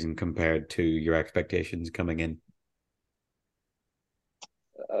this season compared to your expectations coming in?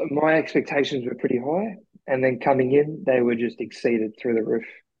 My expectations were pretty high, and then coming in, they were just exceeded through the roof.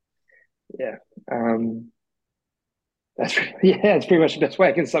 Yeah. Um, that's yeah, it's pretty much the best way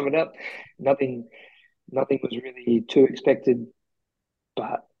I can sum it up. Nothing, nothing was really too expected,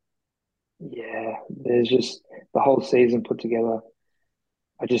 but yeah, there's just the whole season put together.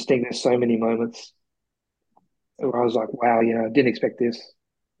 I just think there's so many moments where I was like, wow, I didn't expect this.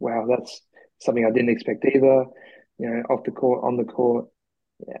 Wow, that's something I didn't expect either. Off the court, on the court.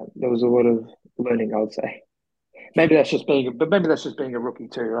 Yeah, there was a lot of learning, I would say. Sure. Maybe that's just being a rookie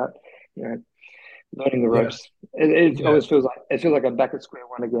too, right? You know, learning the Yeah, ropes. It yeah. always feels like I'm back at square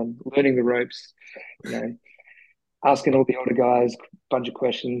one again, learning the ropes. You know, asking all the older guys a bunch of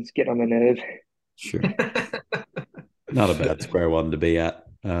questions, getting on their nerve. Sure. Not a bad square one to be at.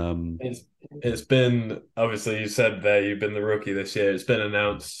 It's been obviously you said there you've been the rookie this year. It's been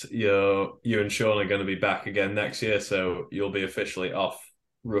announced you and Sean are going to be back again next year, so you'll be officially off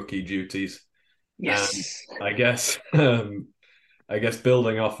rookie duties. And Yes. I guess I guess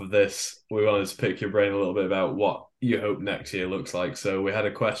building off of this, we wanted to pick your brain a little bit about what you hope next year looks like. So we had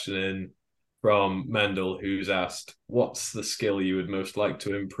a question in from Mendel who's asked, what's the skill you would most like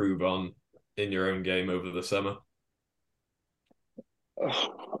to improve on in your own game over the summer?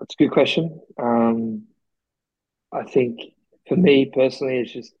 That's a good question. I think for me personally,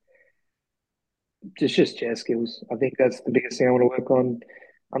 it's just chair skills. I think that's the biggest thing I want to work on.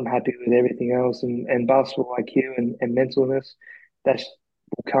 I'm happy with everything else and basketball IQ and mentalness. That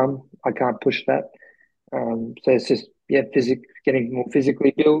will come. I can't push that. So it's just getting more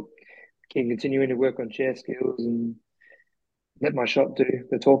physically built, continuing to work on chair skills and let my shot do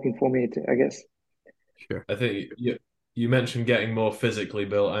the talking for me, I guess. Sure. I think you mentioned getting more physically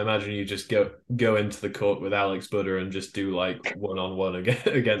built. I imagine you just go into the court with Alex Butter and just do like one-on-one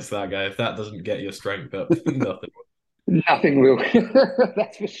against that guy. If that doesn't get your strength up, nothing. Nothing will.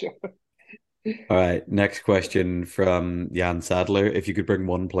 That's for sure. All right. Next question from Jan Sadler. If you could bring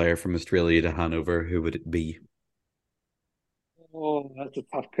one player from Australia to Hanover, who would it be? Oh, that's a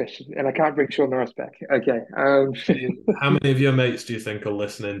tough question, and I can't bring Sean Norris back. Okay. How many of your mates do you think will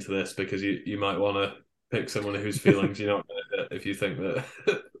listen into this? Because you might want to pick someone whose feelings you're not going to hurt if you think that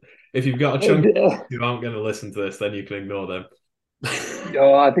if you've got a chunk who aren't going to listen to this, then you can ignore them.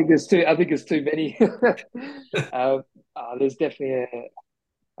 Oh, I think there's too. I think it's too many. There's definitely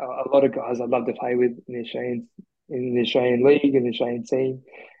a lot of guys I'd love to play with in the Australian league in the Australian team.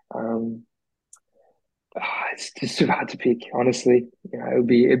 Um, it's just too hard to pick, honestly. It'd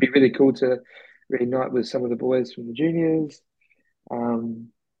be really cool to reunite with some of the boys from the juniors. Um,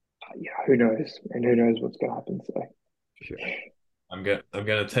 who knows? And who knows what's going to happen? So, Sure. I'm going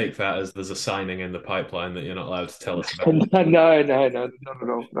to take that as there's a signing in the pipeline that you're not allowed to tell us about. no, no, no, not at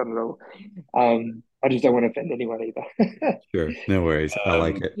all, not at all. I just don't want to offend anyone either. Sure. No worries. I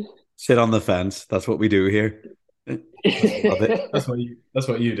like Um, it. Sit on the fence. That's what we do here. Love it. that's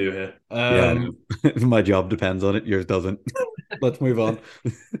what you do here. Yeah, I know. My job depends on it. Yours doesn't. Let's move on.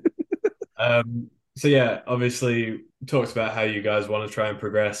 So yeah, obviously talked about how you guys want to try and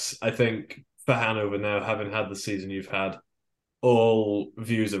progress. I think for Hanover now, having had the season you've had, all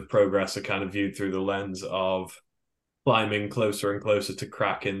views of progress are kind of viewed through the lens of climbing closer and closer to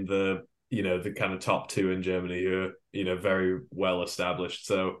cracking the kind of top two in Germany who are, very well established.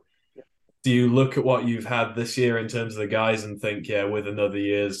 So do you look at what you've had this year in terms of the guys and think, yeah, with another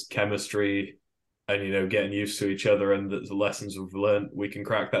year's chemistry and, getting used to each other and the lessons we've learned, we can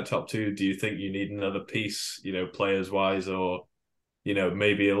crack that top two? Do you think you need another piece, players wise, or,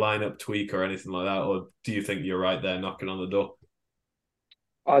 maybe a lineup tweak or anything like that? Or do you think you're right there knocking on the door?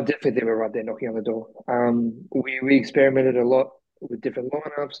 I definitely think we're right there knocking on the door. We experimented a lot with different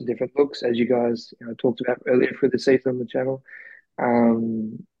lineups and different looks, as you guys talked about earlier through the season on the channel.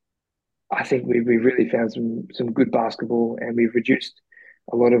 Um, I think we really found some good basketball, and we've reduced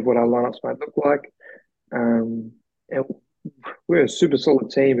a lot of what our lineups might look like. And we're a super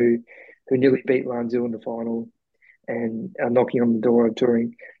solid team who nearly beat Lanzil in the final and are knocking on the door of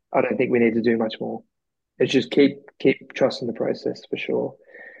touring. I don't think we need to do much more. It's just keep trusting the process for sure.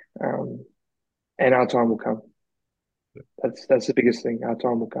 Um, and our time will come. That's the biggest thing. Our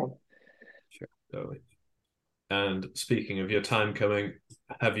time will come. Sure, totally. And speaking of your time coming,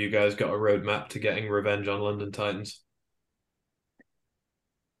 have you guys got a roadmap to getting revenge on London Titans?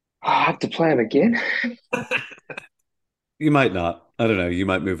 I have to play them again. You might not. I don't know. You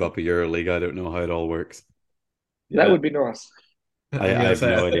might move up a EuroLeague. I don't know how it all works. That Yeah, would be nice. I'm I gonna have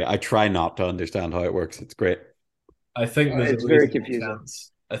say no idea. I try not to understand how it works. It's great. I think there's a It's very reasonable confusing.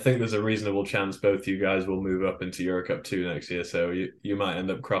 chance. I think there's a reasonable chance both you guys will move up into Euro Cup 2 next year. So you might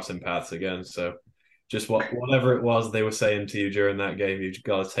end up crossing paths again. So just whatever it was they were saying to you during that game, you've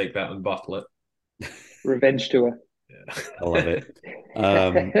got to take that and bottle it. Revenge tour. I love it.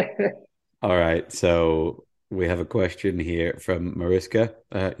 Um, all right. So we have a question here from Mariska.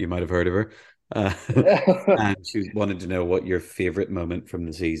 You might have heard of her. Uh, and she wanted to know what your favorite moment from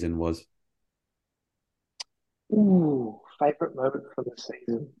the season was. Ooh, favorite moment from the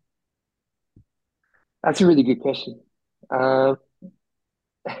season. That's a really good question. Um,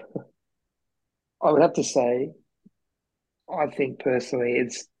 I would have to say, I think personally,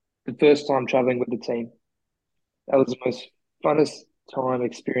 it's the first time traveling with the team. That was the most funnest time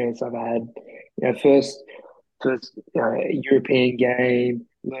experience I've had. First European game,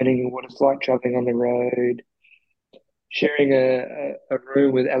 learning what it's like traveling on the road, sharing a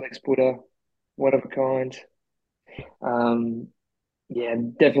room with Alex Butter, one of a kind. Um, yeah,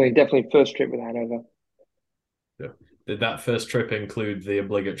 definitely first trip with Hanover. Yeah. Did that first trip include the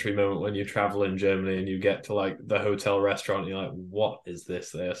obligatory moment when you travel in Germany and you get to like the hotel restaurant and you're like, what is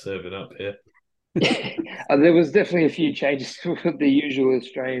this they are serving up here? There was definitely a few changes to what the usual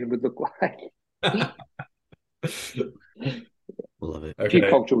Australian would look like. Love it. A few Okay.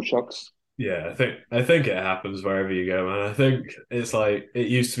 cultural shocks. Yeah, I think it happens wherever you go, and I think it's like it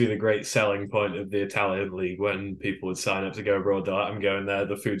used to be the great selling point of the Italian league when people would sign up to go abroad. They're like, I'm going there.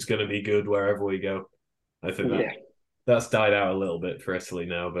 The food's going to be good wherever we go. I think Yeah. that's died out a little bit for Italy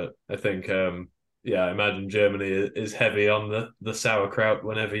now, but I think yeah, I imagine Germany is heavy on the sauerkraut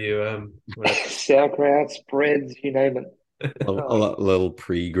whenever you whenever. Sauerkraut, spreads, you name it. Oh, A little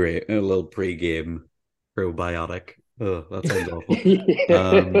pre-game probiotic. Oh, that sounds awful. yeah.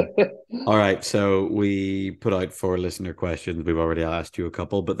 Um, all right, so we put out four listener questions. We've already asked you a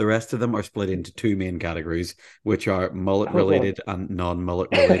couple, but the rest of them are split into two main categories, which are mullet Oh, God. related and non-mullet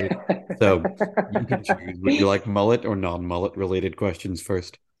related. So you can choose. Would you like mullet or non-mullet related questions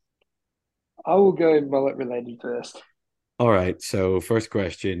first? I will go mullet related first. All right, so first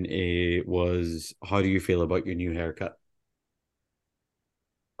question was, how do you feel about your new haircut?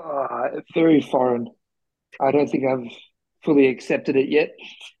 Very foreign. I don't think I've fully accepted it yet.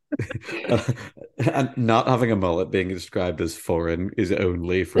 And not having a mullet being described as foreign is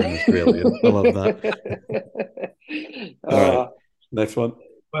only for an Australian. I love that. All right, uh, next one,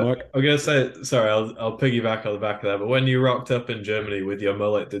 But Mark. I'm gonna say, sorry, I'll piggyback on the back of that. But when you rocked up in Germany with your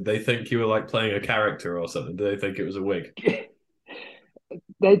mullet, did they think you were like playing a character or something? Did they think it was a wig?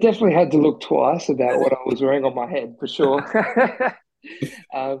 they definitely had to look twice about what I was wearing on my head for sure.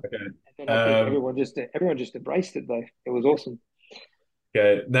 Okay. And then I think Um, everyone just embraced it though. It was awesome.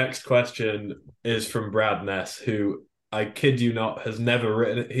 okay. Next question is from Brad Ness, who I kid you not has never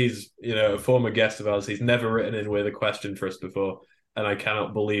written. He's a former guest of ours. He's never written in with a question for us before, and I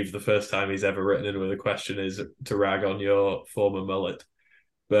cannot believe the first time he's ever written in with a question is to rag on your former mullet.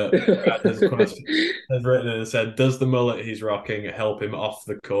 But Brad has written in and said, "Does the mullet he's rocking help him off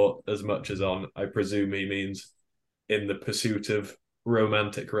the court as much as on?" I presume he means in the pursuit of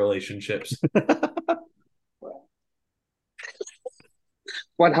romantic relationships.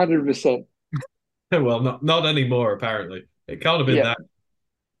 100%. Well, not anymore. Apparently, it can't have been Yeah. that.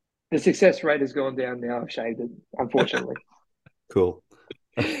 The success rate has gone down now. I've shaved it, unfortunately. Cool.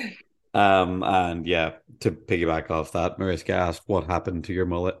 And yeah, to piggyback off that, Mariska asked, "What happened to your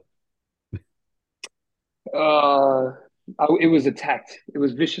mullet?" Uh, it was attacked. It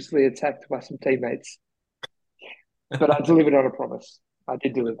was viciously attacked by some teammates, but I delivered on a promise. I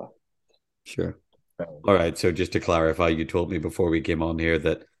did deliver. Sure. All right. So just to clarify, you told me before we came on here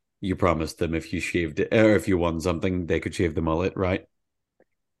that you promised them if you shaved it or if you won something, they could shave the mullet, right?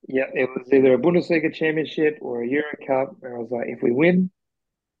 Yeah, it was either a Bundesliga championship or a Euro Cup. And I was like, if we win,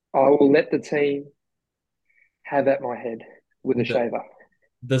 I will let the team have at my head with a shaver.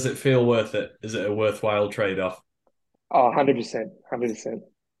 Does it feel worth it? Is it a worthwhile trade-off? Oh, 100%, 100%.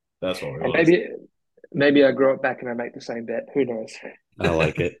 That's what we And want. maybe I grow it back and I make the same bet. Who knows? I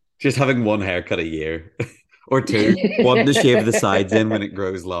like it. Just having one haircut a year or two, one to shave the sides in when it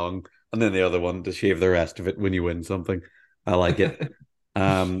grows long, and then the other one to shave the rest of it when you win something. I like it.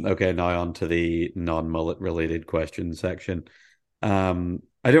 Okay, now on to the non-mullet related question section.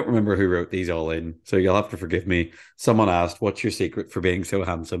 I don't remember who wrote these all in, so you'll have to forgive me. Someone asked, "What's your secret for being so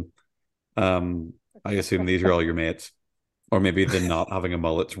handsome?" I assume these are all your mates, or maybe the not having a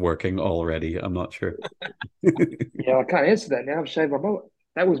mullet's working already. I'm not sure. Yeah, I can't answer that now. I've shaved my mullet.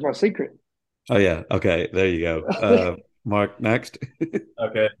 That was my secret. Oh yeah, okay, there you go. Mark, next.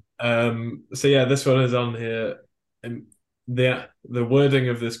 Okay. So yeah, this one is on here. And the wording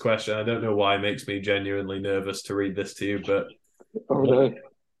of this question, I don't know why, makes me genuinely nervous to read this to you, but Oh what, no.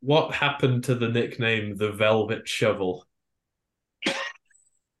 what happened to the nickname the Velvet Shovel?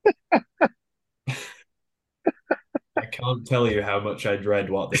 I can't tell you how much I dread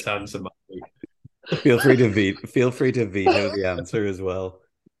what this answer might be. Feel free to veto the answer as well.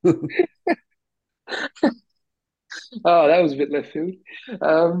 Oh, that was a bit left field.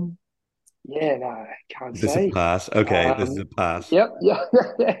 Um, yeah, no, I can't This is a say. pass. Okay, this is a Um, pass. yep, yeah,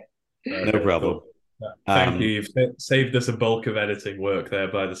 yeah. No Okay, problem. cool. Thank you. Um, You've saved us a bulk of editing work there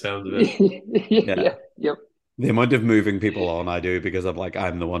by the sound of it. yeah. Yeah, yep. The amount of moving people on I do because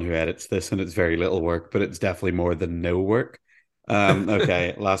I'm the one who edits this and it's very little work, but it's definitely more than no work.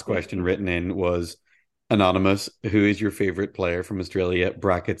 Okay, last question written in was anonymous. Who is your favorite player from Australia?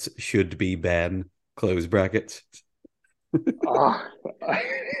 Brackets should be Ben. Close brackets. Oh,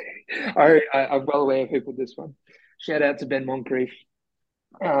 I'm well aware of who put this one. Shout out to Ben Moncrief.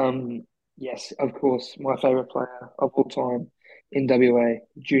 Um, yes, of course, my favorite player of all time in WA,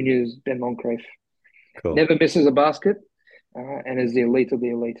 juniors, Ben Moncrief. Cool. Never misses a basket, and is the elite of the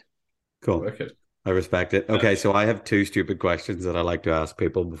elite. Cool. Wicked. I respect it. Okay, so I have two stupid questions that I like to ask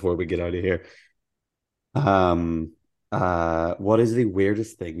people before we get out of here. Um, what is the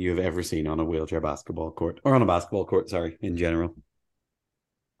weirdest thing you have ever seen on a wheelchair basketball court or on a basketball court, sorry, in general?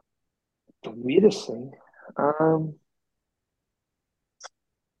 The weirdest thing, um,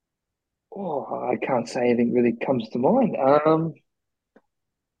 I can't say anything really comes to mind.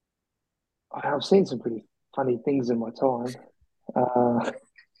 I've seen some pretty funny things in my time. Uh,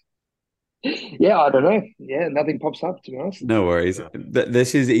 yeah, I don't know. Yeah, nothing pops up to be honest. No worries.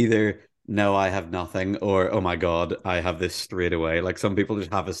 This is either no, I have nothing, or oh my God, I have this straight away. Like some people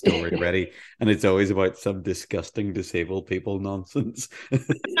just have a story ready, and it's always about some disgusting disabled people nonsense.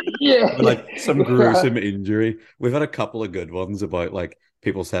 Yeah, Like some yeah. gruesome injury. We've had a couple of good ones about like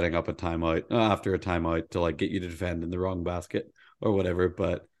people setting up a timeout after a timeout to like get you to defend in the wrong basket or whatever.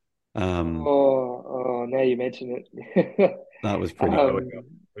 But um, Now you mention it. that was pretty Oh, good. Um,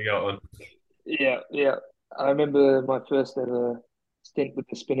 we got one. yeah, yeah. I remember my first ever stint with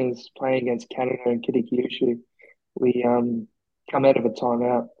the Spinners playing against Canada and Kitakyushu. We come out of a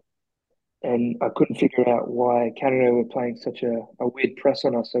timeout and I couldn't figure out why Canada were playing such a weird press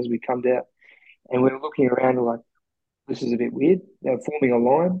on us as we come out. And we were looking around and like, this is a bit weird. They're forming a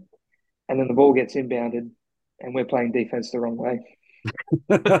line and then the ball gets inbounded and we're playing defense the wrong way.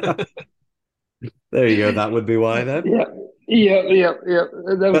 There you go. That would be why then. Yeah, yeah.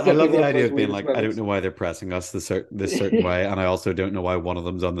 That was But I definitely love the one of idea those of being weirdest like, I don't moments. know why they're pressing us this certain way, and I also don't know why one of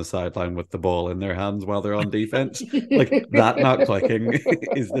them's on the sideline with the ball in their hands while they're on defense. Like that not clicking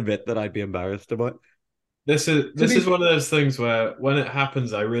is the bit that I'd be embarrassed about. This is To this be is one of those things where when it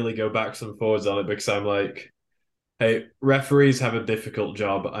happens, I really go backs and forwards on it because I'm like, hey, referees have a difficult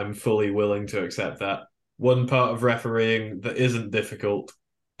job. I'm fully willing to accept that. One part of refereeing that isn't difficult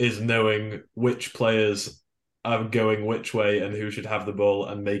is knowing which players are going which way and who should have the ball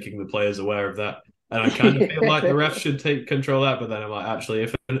and making the players aware of that. And I kind of feel like the refs should take control of that, but then I'm like, actually,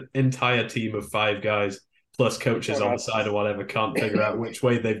 if an entire team of five guys plus coaches all on the right. side or whatever can't figure out which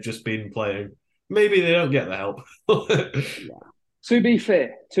way they've just been playing, maybe they don't get the help. To be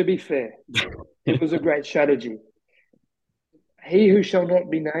fair, it was a great strategy. He who shall not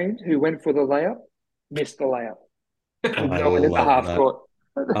be named, who went for the layup, missed the layup with I no one in the love half that. court.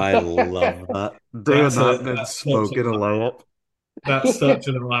 I love that. Doing That's that a and then that's such smoking a layup. that's such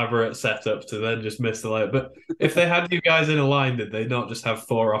an elaborate setup to then just miss the layup. But if they had you guys in a line, did they not just have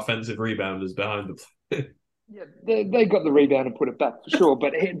four offensive rebounders behind them? Yeah, they got the rebound and put it back for sure.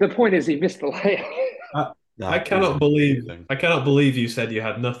 But the point is, he missed the layup. I, I That is cannot believe amazing. I cannot believe you said you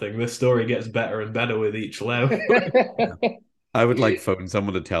had nothing. This story gets better and better with each low. I would like phone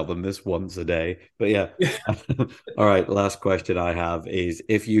someone to tell them this once a day. But yeah. All right. Last question I have is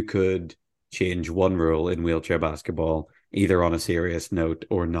if you could change one rule in wheelchair basketball, either on a serious note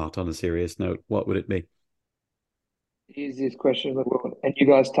or not on a serious note, what would it be? Easiest question in the world, and you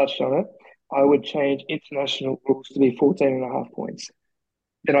guys touched on it. I would change international rules to be 14 and a half points.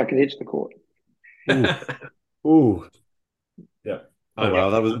 Then I could hitch the court. Ooh. Ooh. Yeah, Oh I'm, wow.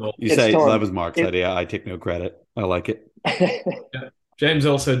 That was I'm all, you It's say that time. was Mark's It, idea. I take no credit. I like it. yeah. James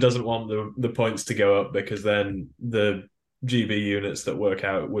also doesn't want the points to go up because then the GB units that work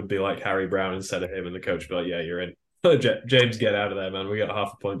out would be like Harry Brown instead of him, and the coach would be like, "Yeah, you're in." James, get out of there, man. We got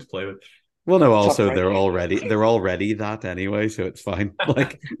half a point to play with. Well, no, Tough also ranking. they're already that anyway, so it's fine.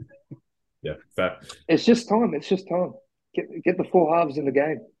 Like Yeah, fair. It's just time. It's just time. Get the four halves in the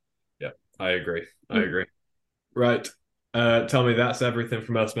game. Yeah, I agree. I agree. Right. Tell me that's everything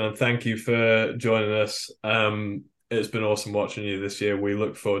from us, man. Thank you for joining us. It's been awesome watching you this year. We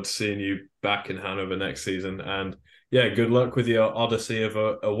look forward to seeing you back in Hanover next season. And yeah, good luck with your odyssey of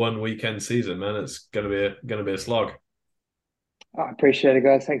a one weekend season, man. It's gonna be a slog. I appreciate it,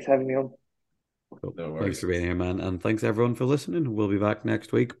 guys. Thanks for having me on. cool. No Thanks worries. for being here, man. And thanks everyone for listening. We'll be back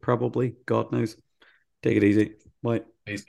next week, probably. God knows. Take it easy. Bye.